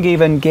 But I think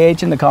even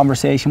gauging the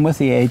conversation with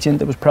the agent,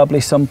 it was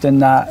probably something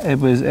that it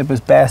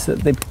was best that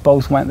they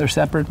both went their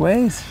separate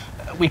ways.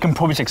 We can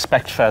probably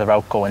expect further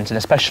outgoings, and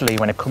especially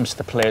when it comes to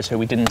the players who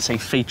we didn't see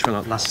feature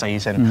last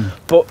season.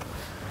 But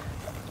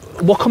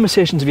what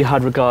conversations have you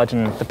had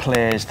regarding the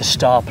players, the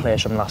star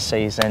players from last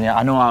season?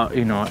 I know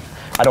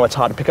it's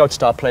hard to pick out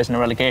star players in a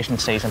relegation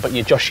season, but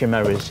your Josh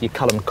Merrers, your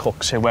Callum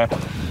Cooks, who were,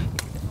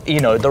 you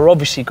know, they're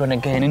obviously going to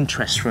gain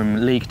interest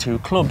from League 2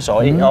 clubs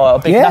or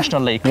big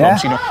National League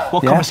clubs. You know,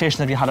 what conversations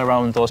have you had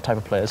around those type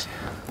of players?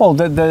 Well,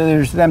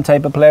 there's them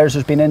type of players.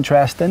 There's been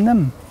interest in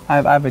them.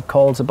 I've had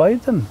calls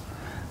about them.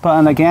 But,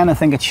 and again, I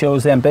think it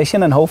shows the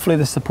ambition, and hopefully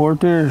the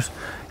supporters,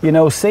 you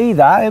know, see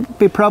that. It'd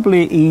be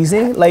probably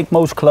easy, like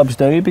most clubs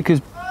do,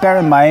 because bear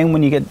in mind,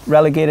 when you get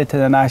relegated to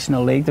the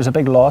National League, there's a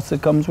big loss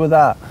that comes with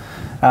that,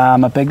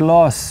 a big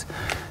loss.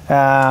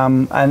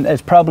 And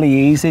it's probably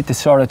easy to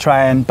sort of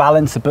try and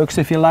balance the books,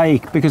 if you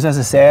like, because as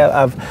I say,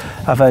 I've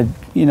had,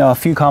 you know, a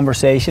few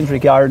conversations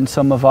regarding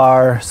some of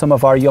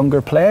our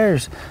younger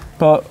players,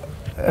 but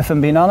if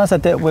I'm being honest,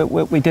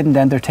 we didn't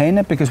entertain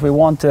it because we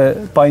want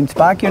to bounce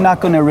back. You're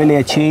not going to really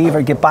achieve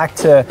or get back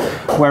to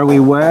where we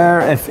were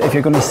if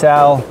you're going to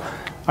sell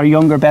our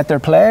younger, better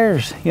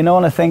players, you know.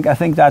 And I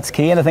think that's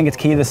key, and I think it's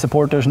key the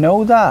supporters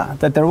know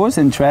that there was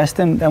interest,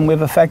 and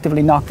we've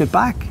effectively knocked it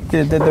back.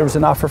 There was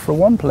an offer for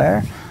one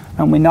player,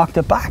 and we knocked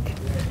it back.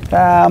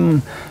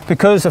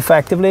 because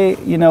effectively,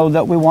 you know,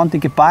 that we want to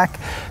get back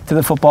to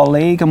the Football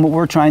League, and what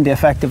we're trying to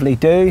effectively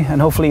do, and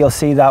hopefully you'll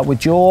see that with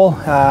Joel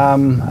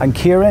and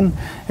Kieran,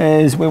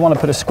 is we want to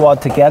put a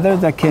squad together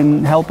that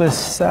can help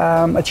us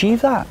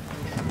achieve that.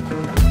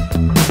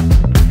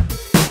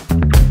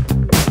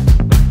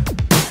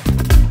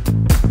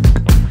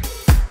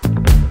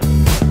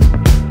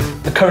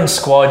 Current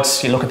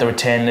squads, you look at the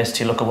return list,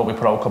 you look at what we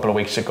put out a couple of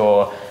weeks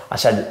ago. I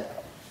said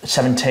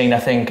 17, I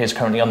think, is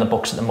currently on the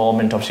books at the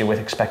moment, obviously with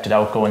expected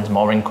outgoings,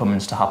 more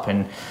incomings to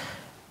happen.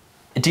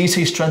 Do you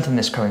see strength in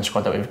this current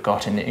squad that we've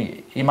got?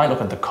 And you might look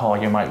at the core,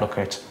 you might look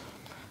at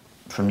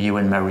from you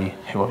and Murray,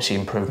 who obviously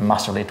improved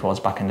massively towards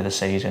back end of the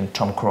season,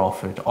 Tom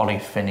Crawford, Ollie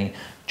Finney,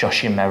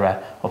 Josh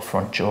Yamera up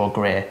front, Joe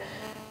Gray.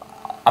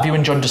 Have you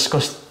enjoyed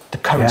discussing the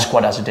current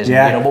squad as it is?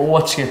 Yeah. You know,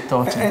 what's your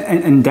thoughts?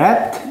 In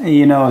depth,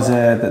 you know, as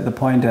the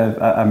point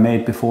I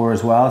made before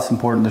as well, it's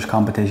important there's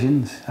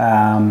competitions.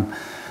 And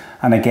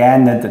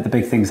again, the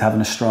big thing is having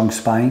a strong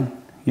spine.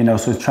 You know,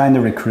 so it's trying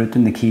to recruit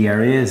in the key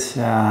areas.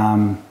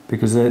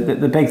 Because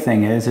the big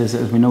thing is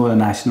as we know in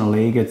the National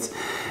League,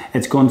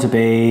 it's going to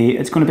be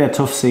a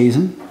tough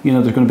season. You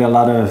know, there's going to be a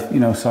lot of, you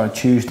know, sort of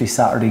Tuesday,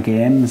 Saturday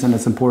games, and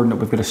it's important that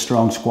we've got a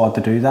strong squad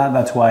to do that.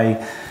 That's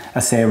why I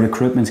say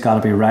recruitment's got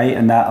to be right,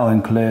 and that'll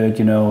include,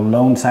 you know,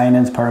 loan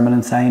signings,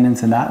 permanent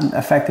signings, and that, and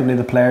effectively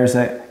the players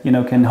that, you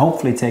know, can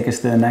hopefully take us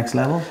to the next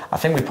level. I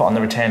think we put on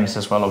the returns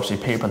as well, obviously,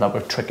 people that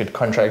were triggered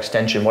contract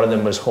extension. One of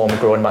them was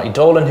homegrown Matty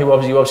Dolan, who you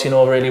obviously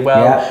know really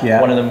well.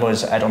 One of them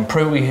was Edon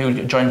Pruitt,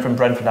 who joined from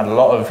Brentford, had a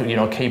lot of, you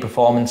know, key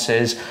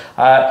performances.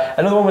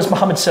 Another one was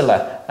Mohamed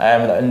Sylla,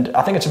 and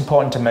I think it's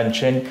important to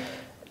mention,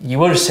 you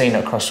would have seen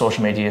it across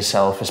social media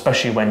yourself,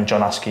 especially when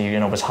John Askey, you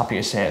know, was happy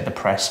to say at the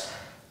press,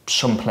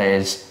 some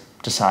players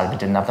decided we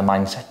didn't have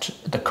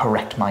the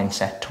correct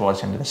mindset towards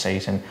the end of the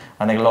season.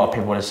 I think a lot of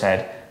people would have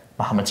said,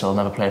 Mohamed Sylla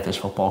will never play for this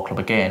football club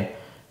again.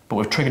 But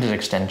we've triggered his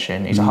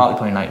extension. He's a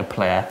Hartlepool United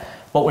player.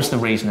 What was the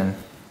reasoning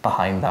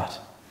behind that?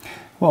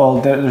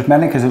 Well, there's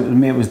many, because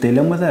it was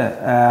dealing with it.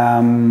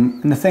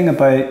 And the thing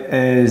about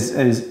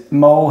is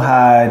Mo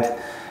had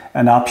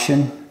an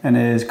option in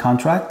his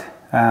contract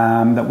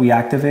that we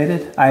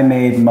activated. I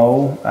made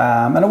Mo,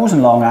 and it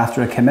wasn't long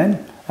after I came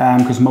in,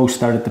 because Mo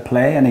started to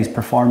play and his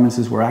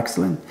performances were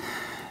excellent.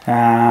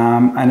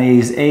 And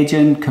his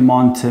agent came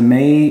on to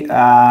me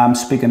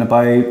speaking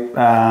about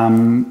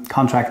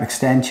contract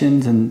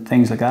extensions and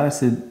things like that. I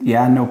said,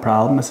 yeah, no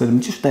problem. I said,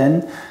 I'm just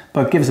in,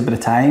 but give us a bit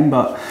of time.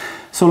 But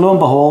so lo and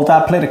behold,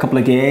 I played a couple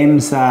of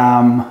games,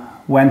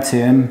 went to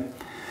him,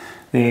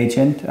 the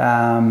agent,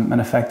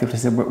 and effectively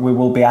said, we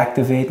will be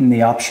activating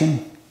the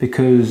option,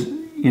 because,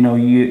 you know,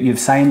 you've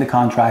signed the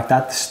contract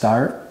at the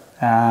start.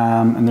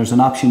 And there's an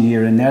option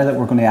year in there that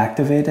we're going to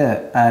activate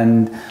it,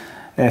 and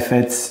if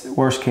it's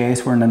worst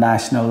case we're in the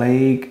National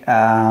League,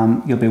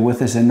 you'll be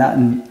with us in that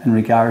in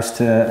regards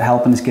to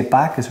helping us get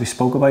back, as we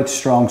spoke about,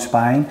 strong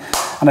spine.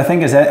 And I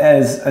think as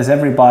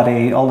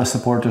everybody, all the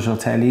supporters will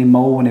tell you,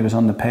 Mo, when he was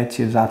on the pitch,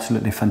 he was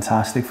absolutely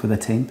fantastic for the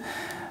team.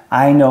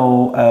 I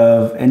know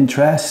of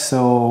interest,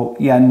 so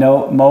yeah,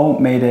 no, Mo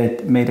made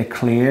it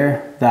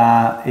clear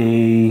that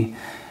he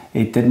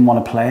didn't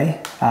want to play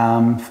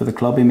for the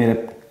club. He made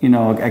it, you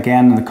know,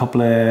 again, in a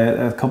couple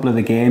of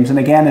the games, and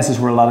again, this is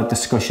where a lot of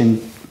discussion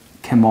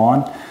came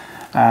on.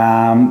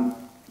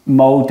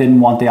 Mo didn't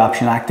want the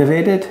option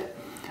activated,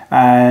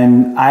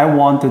 and I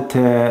wanted to,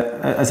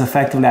 as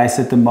effectively I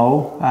said to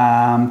Mo,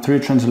 through a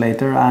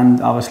translator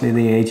and obviously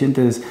the agent,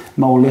 is,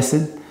 Mo,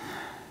 listen,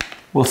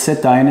 we'll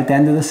sit down at the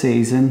end of the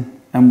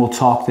season and we'll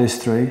talk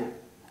this through.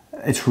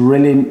 It's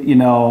really, you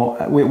know,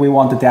 we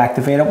wanted to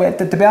activate it.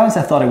 To be honest,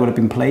 I thought I would have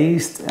been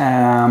pleased,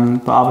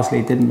 but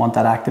obviously didn't want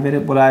that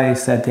activated. What I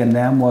said to him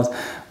then was,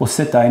 we'll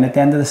sit down at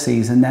the end of the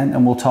season then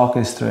and we'll talk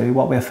us through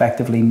what we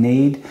effectively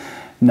need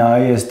now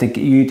is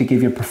you to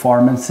give your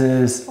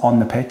performances on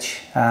the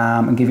pitch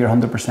and give your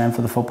 100%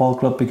 for the football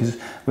club, because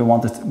we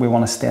want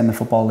to stay in the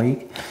Football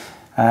League.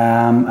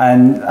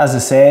 And as I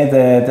say,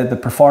 the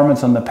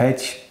performance on the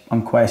pitch,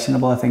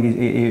 unquestionable. I think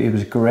he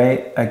was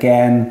great.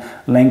 Again,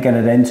 linking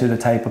it into the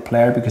type of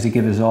player, because he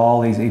gave us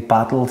all, he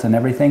battled and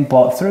everything.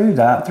 But through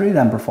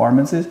them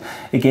performances,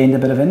 he gained a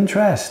bit of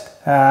interest.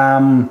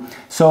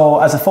 So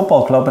as a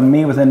football club, and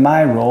me within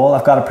my role,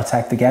 I've got to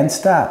protect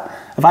against that.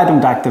 If I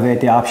don't activate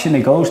the option,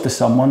 it goes to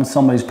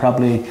somebody's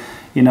probably,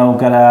 you know,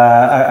 got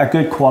a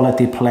good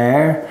quality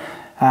player.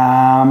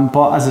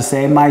 But as I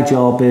say, my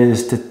job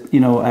is to,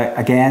 you know,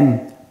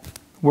 again,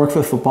 work for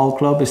the football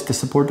club, is to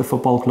support the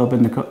football club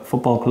and the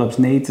football club's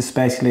needs,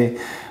 especially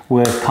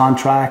with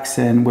contracts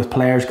and with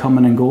players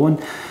coming and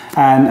going.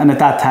 And at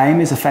that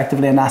time, is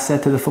effectively an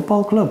asset to the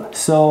football club.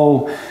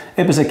 So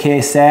it was a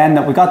case then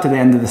that we got to the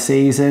end of the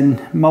season.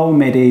 Mo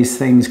made these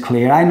things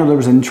clear. I know there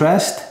was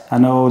interest. I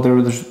know there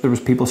was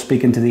people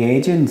speaking to the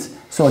agents.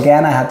 So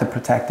again, I had to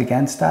protect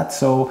against that.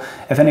 So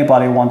if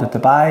anybody wanted to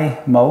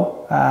buy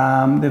Mo,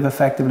 they've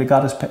effectively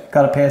got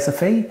to pay us a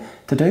fee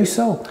to do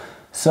so.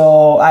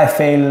 So I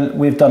feel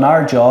we've done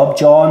our job.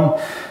 John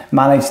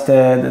managed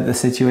the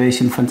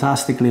situation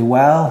fantastically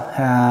well.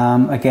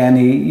 Again,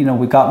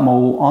 we got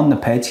Mo on the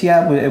pitch.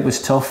 Yeah, it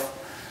was tough,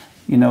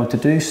 to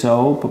do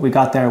so, but we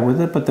got there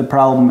with it. But the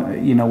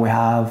problem, we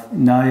have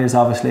now is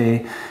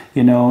obviously,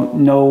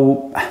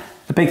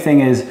 the big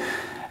thing is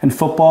in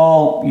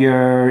football,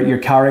 your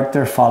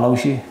character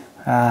follows you.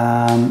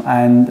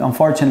 And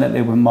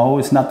unfortunately with Mo,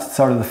 it's not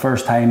sort of the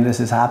first time this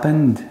has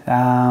happened,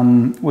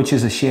 which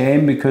is a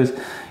shame because,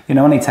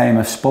 any time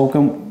I've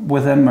spoken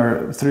with him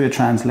or through a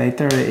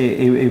translator,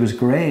 it was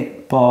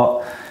great.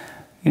 But,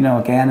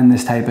 again, in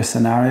this type of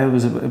scenario,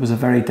 it was a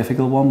very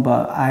difficult one,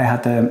 but I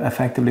had to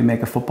effectively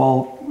make a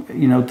football,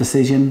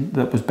 decision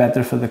that was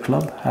better for the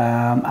club.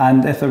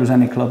 And if there was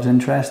any clubs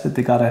interested,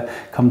 they got to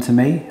come to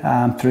me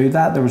through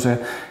that. There was a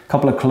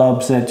couple of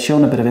clubs that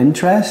shown a bit of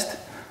interest,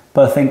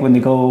 but I think when they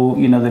go,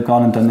 they've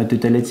gone and done the due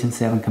diligence,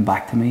 they haven't come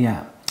back to me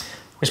yet.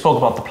 We spoke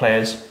about the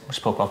players, we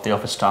spoke about the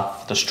office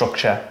staff, the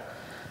structure,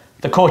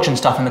 the coaching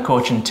staff and the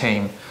coaching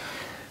team.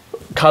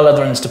 Carl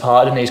Leatheran's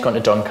departed and he's gone to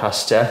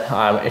Doncaster.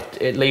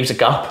 It leaves a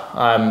gap.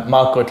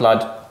 Mark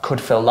Goodlad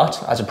could fill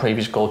that as a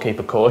previous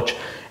goalkeeper coach.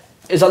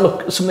 Is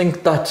that something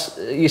that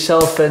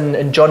yourself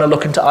and John are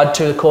looking to add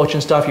to the coaching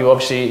staff? You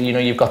obviously,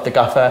 you've got the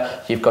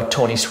gaffer, you've got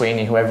Tony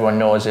Sweeney, who everyone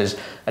knows is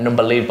an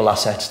unbelievable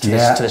asset to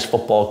this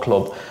football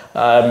club.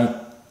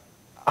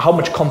 How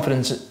much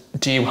confidence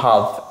do you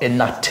have in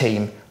that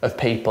team of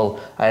people,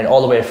 and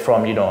all the way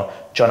from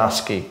John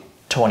Askey,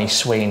 Tony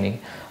Sweeney,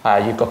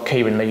 you've got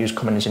Kieran Lee who's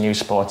coming as a new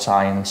sports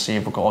science,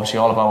 you've got obviously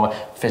all of our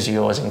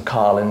physios and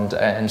Carl and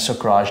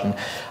Sukraj, and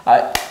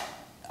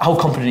how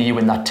confident are you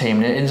in that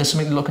team? Is there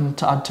something you're looking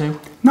to add to?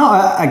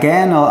 No,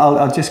 again,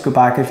 I'll just go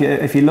back.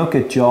 If you look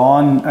at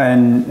John,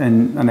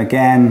 and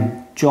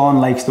again, John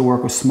likes to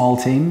work with small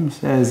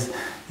teams. As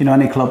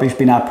any club he's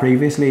been at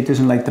previously, he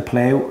doesn't like to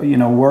play,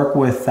 work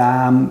with,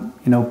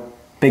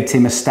 big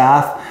team of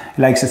staff.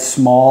 He likes it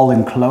small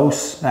and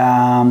close,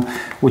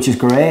 which is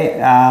great.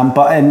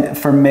 But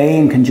for me,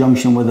 in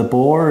conjunction with the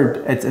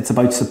board, it's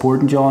about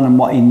supporting John and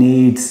what he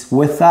needs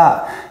with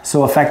that.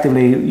 So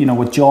effectively,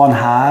 what John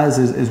has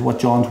is what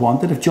John's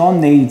wanted. If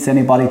John needs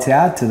anybody to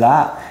add to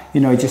that, he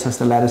just has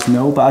to let us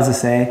know. But as I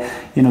say,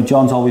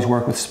 John's always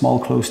worked with small,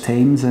 close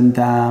teams, and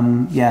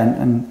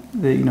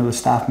the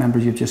staff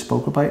members you've just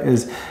spoke about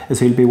is who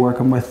he'll be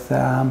working with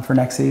for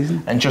next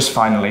season. And just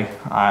finally,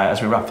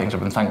 as we wrap things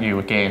up, and thank you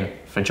again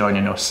for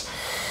joining us.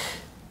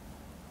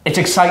 It's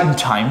exciting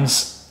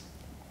times,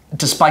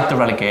 despite the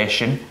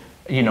relegation.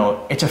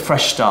 It's a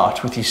fresh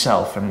start with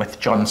yourself and with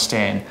John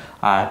staying.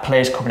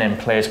 Players coming in,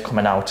 players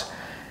coming out.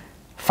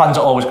 Fans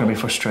are always going to be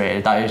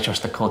frustrated. That is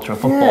just the culture of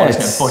football,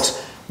 isn't it?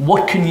 But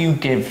what can you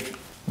give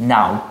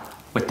now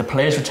with the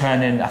players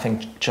returning, I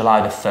think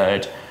July the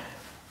 3rd?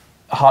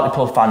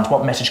 Hartlepool fans,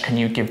 what message can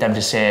you give them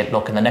to say,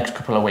 look, in the next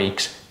couple of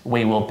weeks,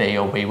 we will be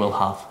or we will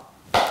have?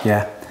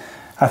 Yeah.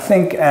 I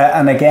think,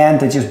 and again,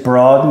 to just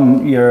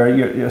broaden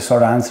your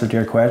sort of answer to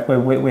your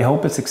question, we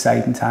hope it's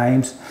exciting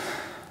times.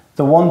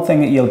 The one thing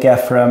that you'll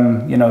get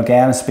from,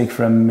 again, I speak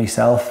from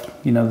myself,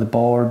 the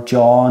board,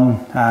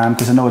 John,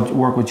 because I know I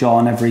work with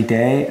John every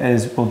day,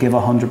 is we'll give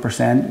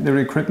 100%. The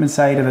recruitment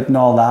side of it and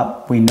all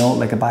that, we know it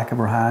like the back of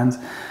our hands.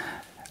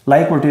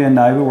 Like we're doing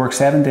now, we work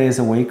 7 days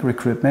a week,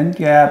 recruitment.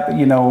 Yeah,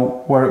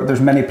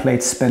 there's many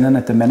plates spinning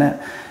at the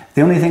minute.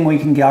 The only thing we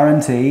can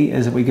guarantee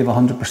is that we give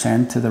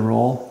 100% to the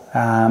role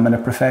on a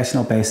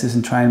professional basis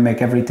and try and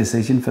make every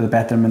decision for the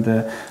betterment of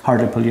the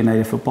Hartlepool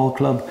United Football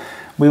Club.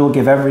 We will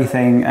give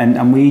everything,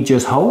 and we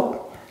just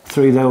hope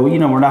through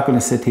we're not going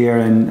to sit here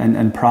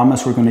and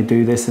promise we're going to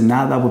do this and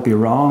that. That would be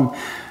wrong.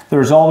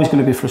 There's always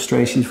going to be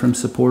frustrations from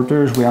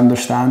supporters. We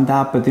understand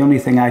that, but the only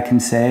thing I can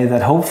say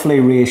that hopefully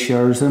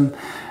reassures them,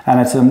 and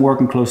I'm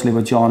working closely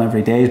with John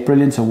every day, is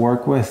brilliant to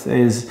work with,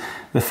 is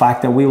the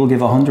fact that we will give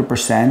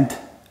 100%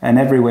 in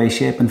every way,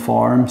 shape and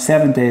form,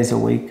 7 days a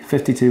week,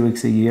 52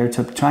 weeks a year,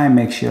 to try and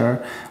make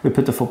sure we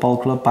put the football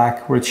club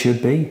back where it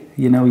should be.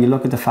 You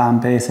look at the fan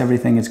base,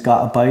 everything it's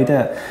got about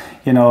it,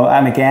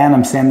 and again,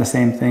 I'm saying the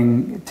same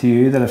thing to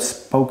you, that I've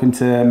spoken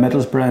to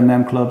Middlesbrough and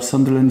them clubs,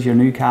 Sunderland, your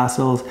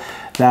Newcastles,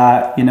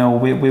 that,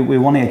 we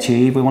want to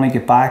achieve, we want to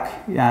get back,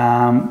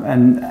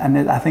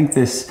 and I think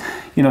this,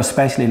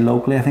 especially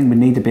locally, I think we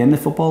need to be in the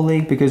Football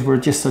League because we're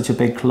just such a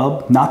big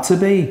club not to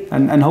be,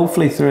 and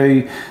hopefully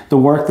through the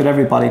work that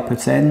everybody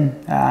puts in,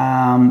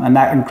 and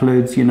that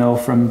includes,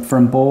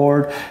 from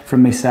board,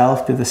 from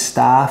myself to the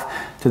staff,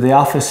 to the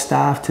office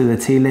staff, to the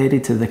tea lady,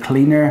 to the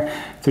cleaner,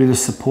 through the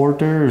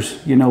supporters,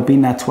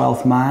 being that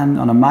 12th man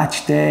on a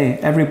match day,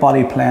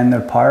 everybody playing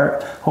their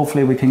part.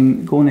 Hopefully we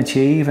can go and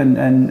achieve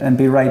and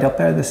be right up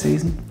there this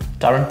season.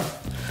 Darren,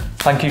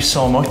 thank you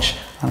so much.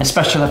 A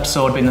special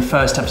episode, being the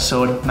first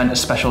episode, meant a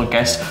special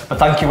guest. But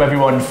thank you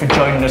everyone for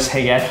joining us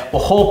here. We're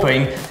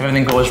hoping, if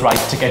everything goes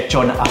right, to get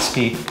John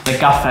Askey, the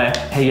gaffer,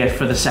 here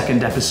for the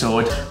second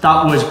episode.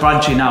 That was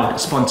Branching Out,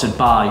 sponsored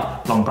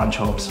by Long Branch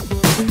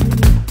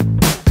Homes.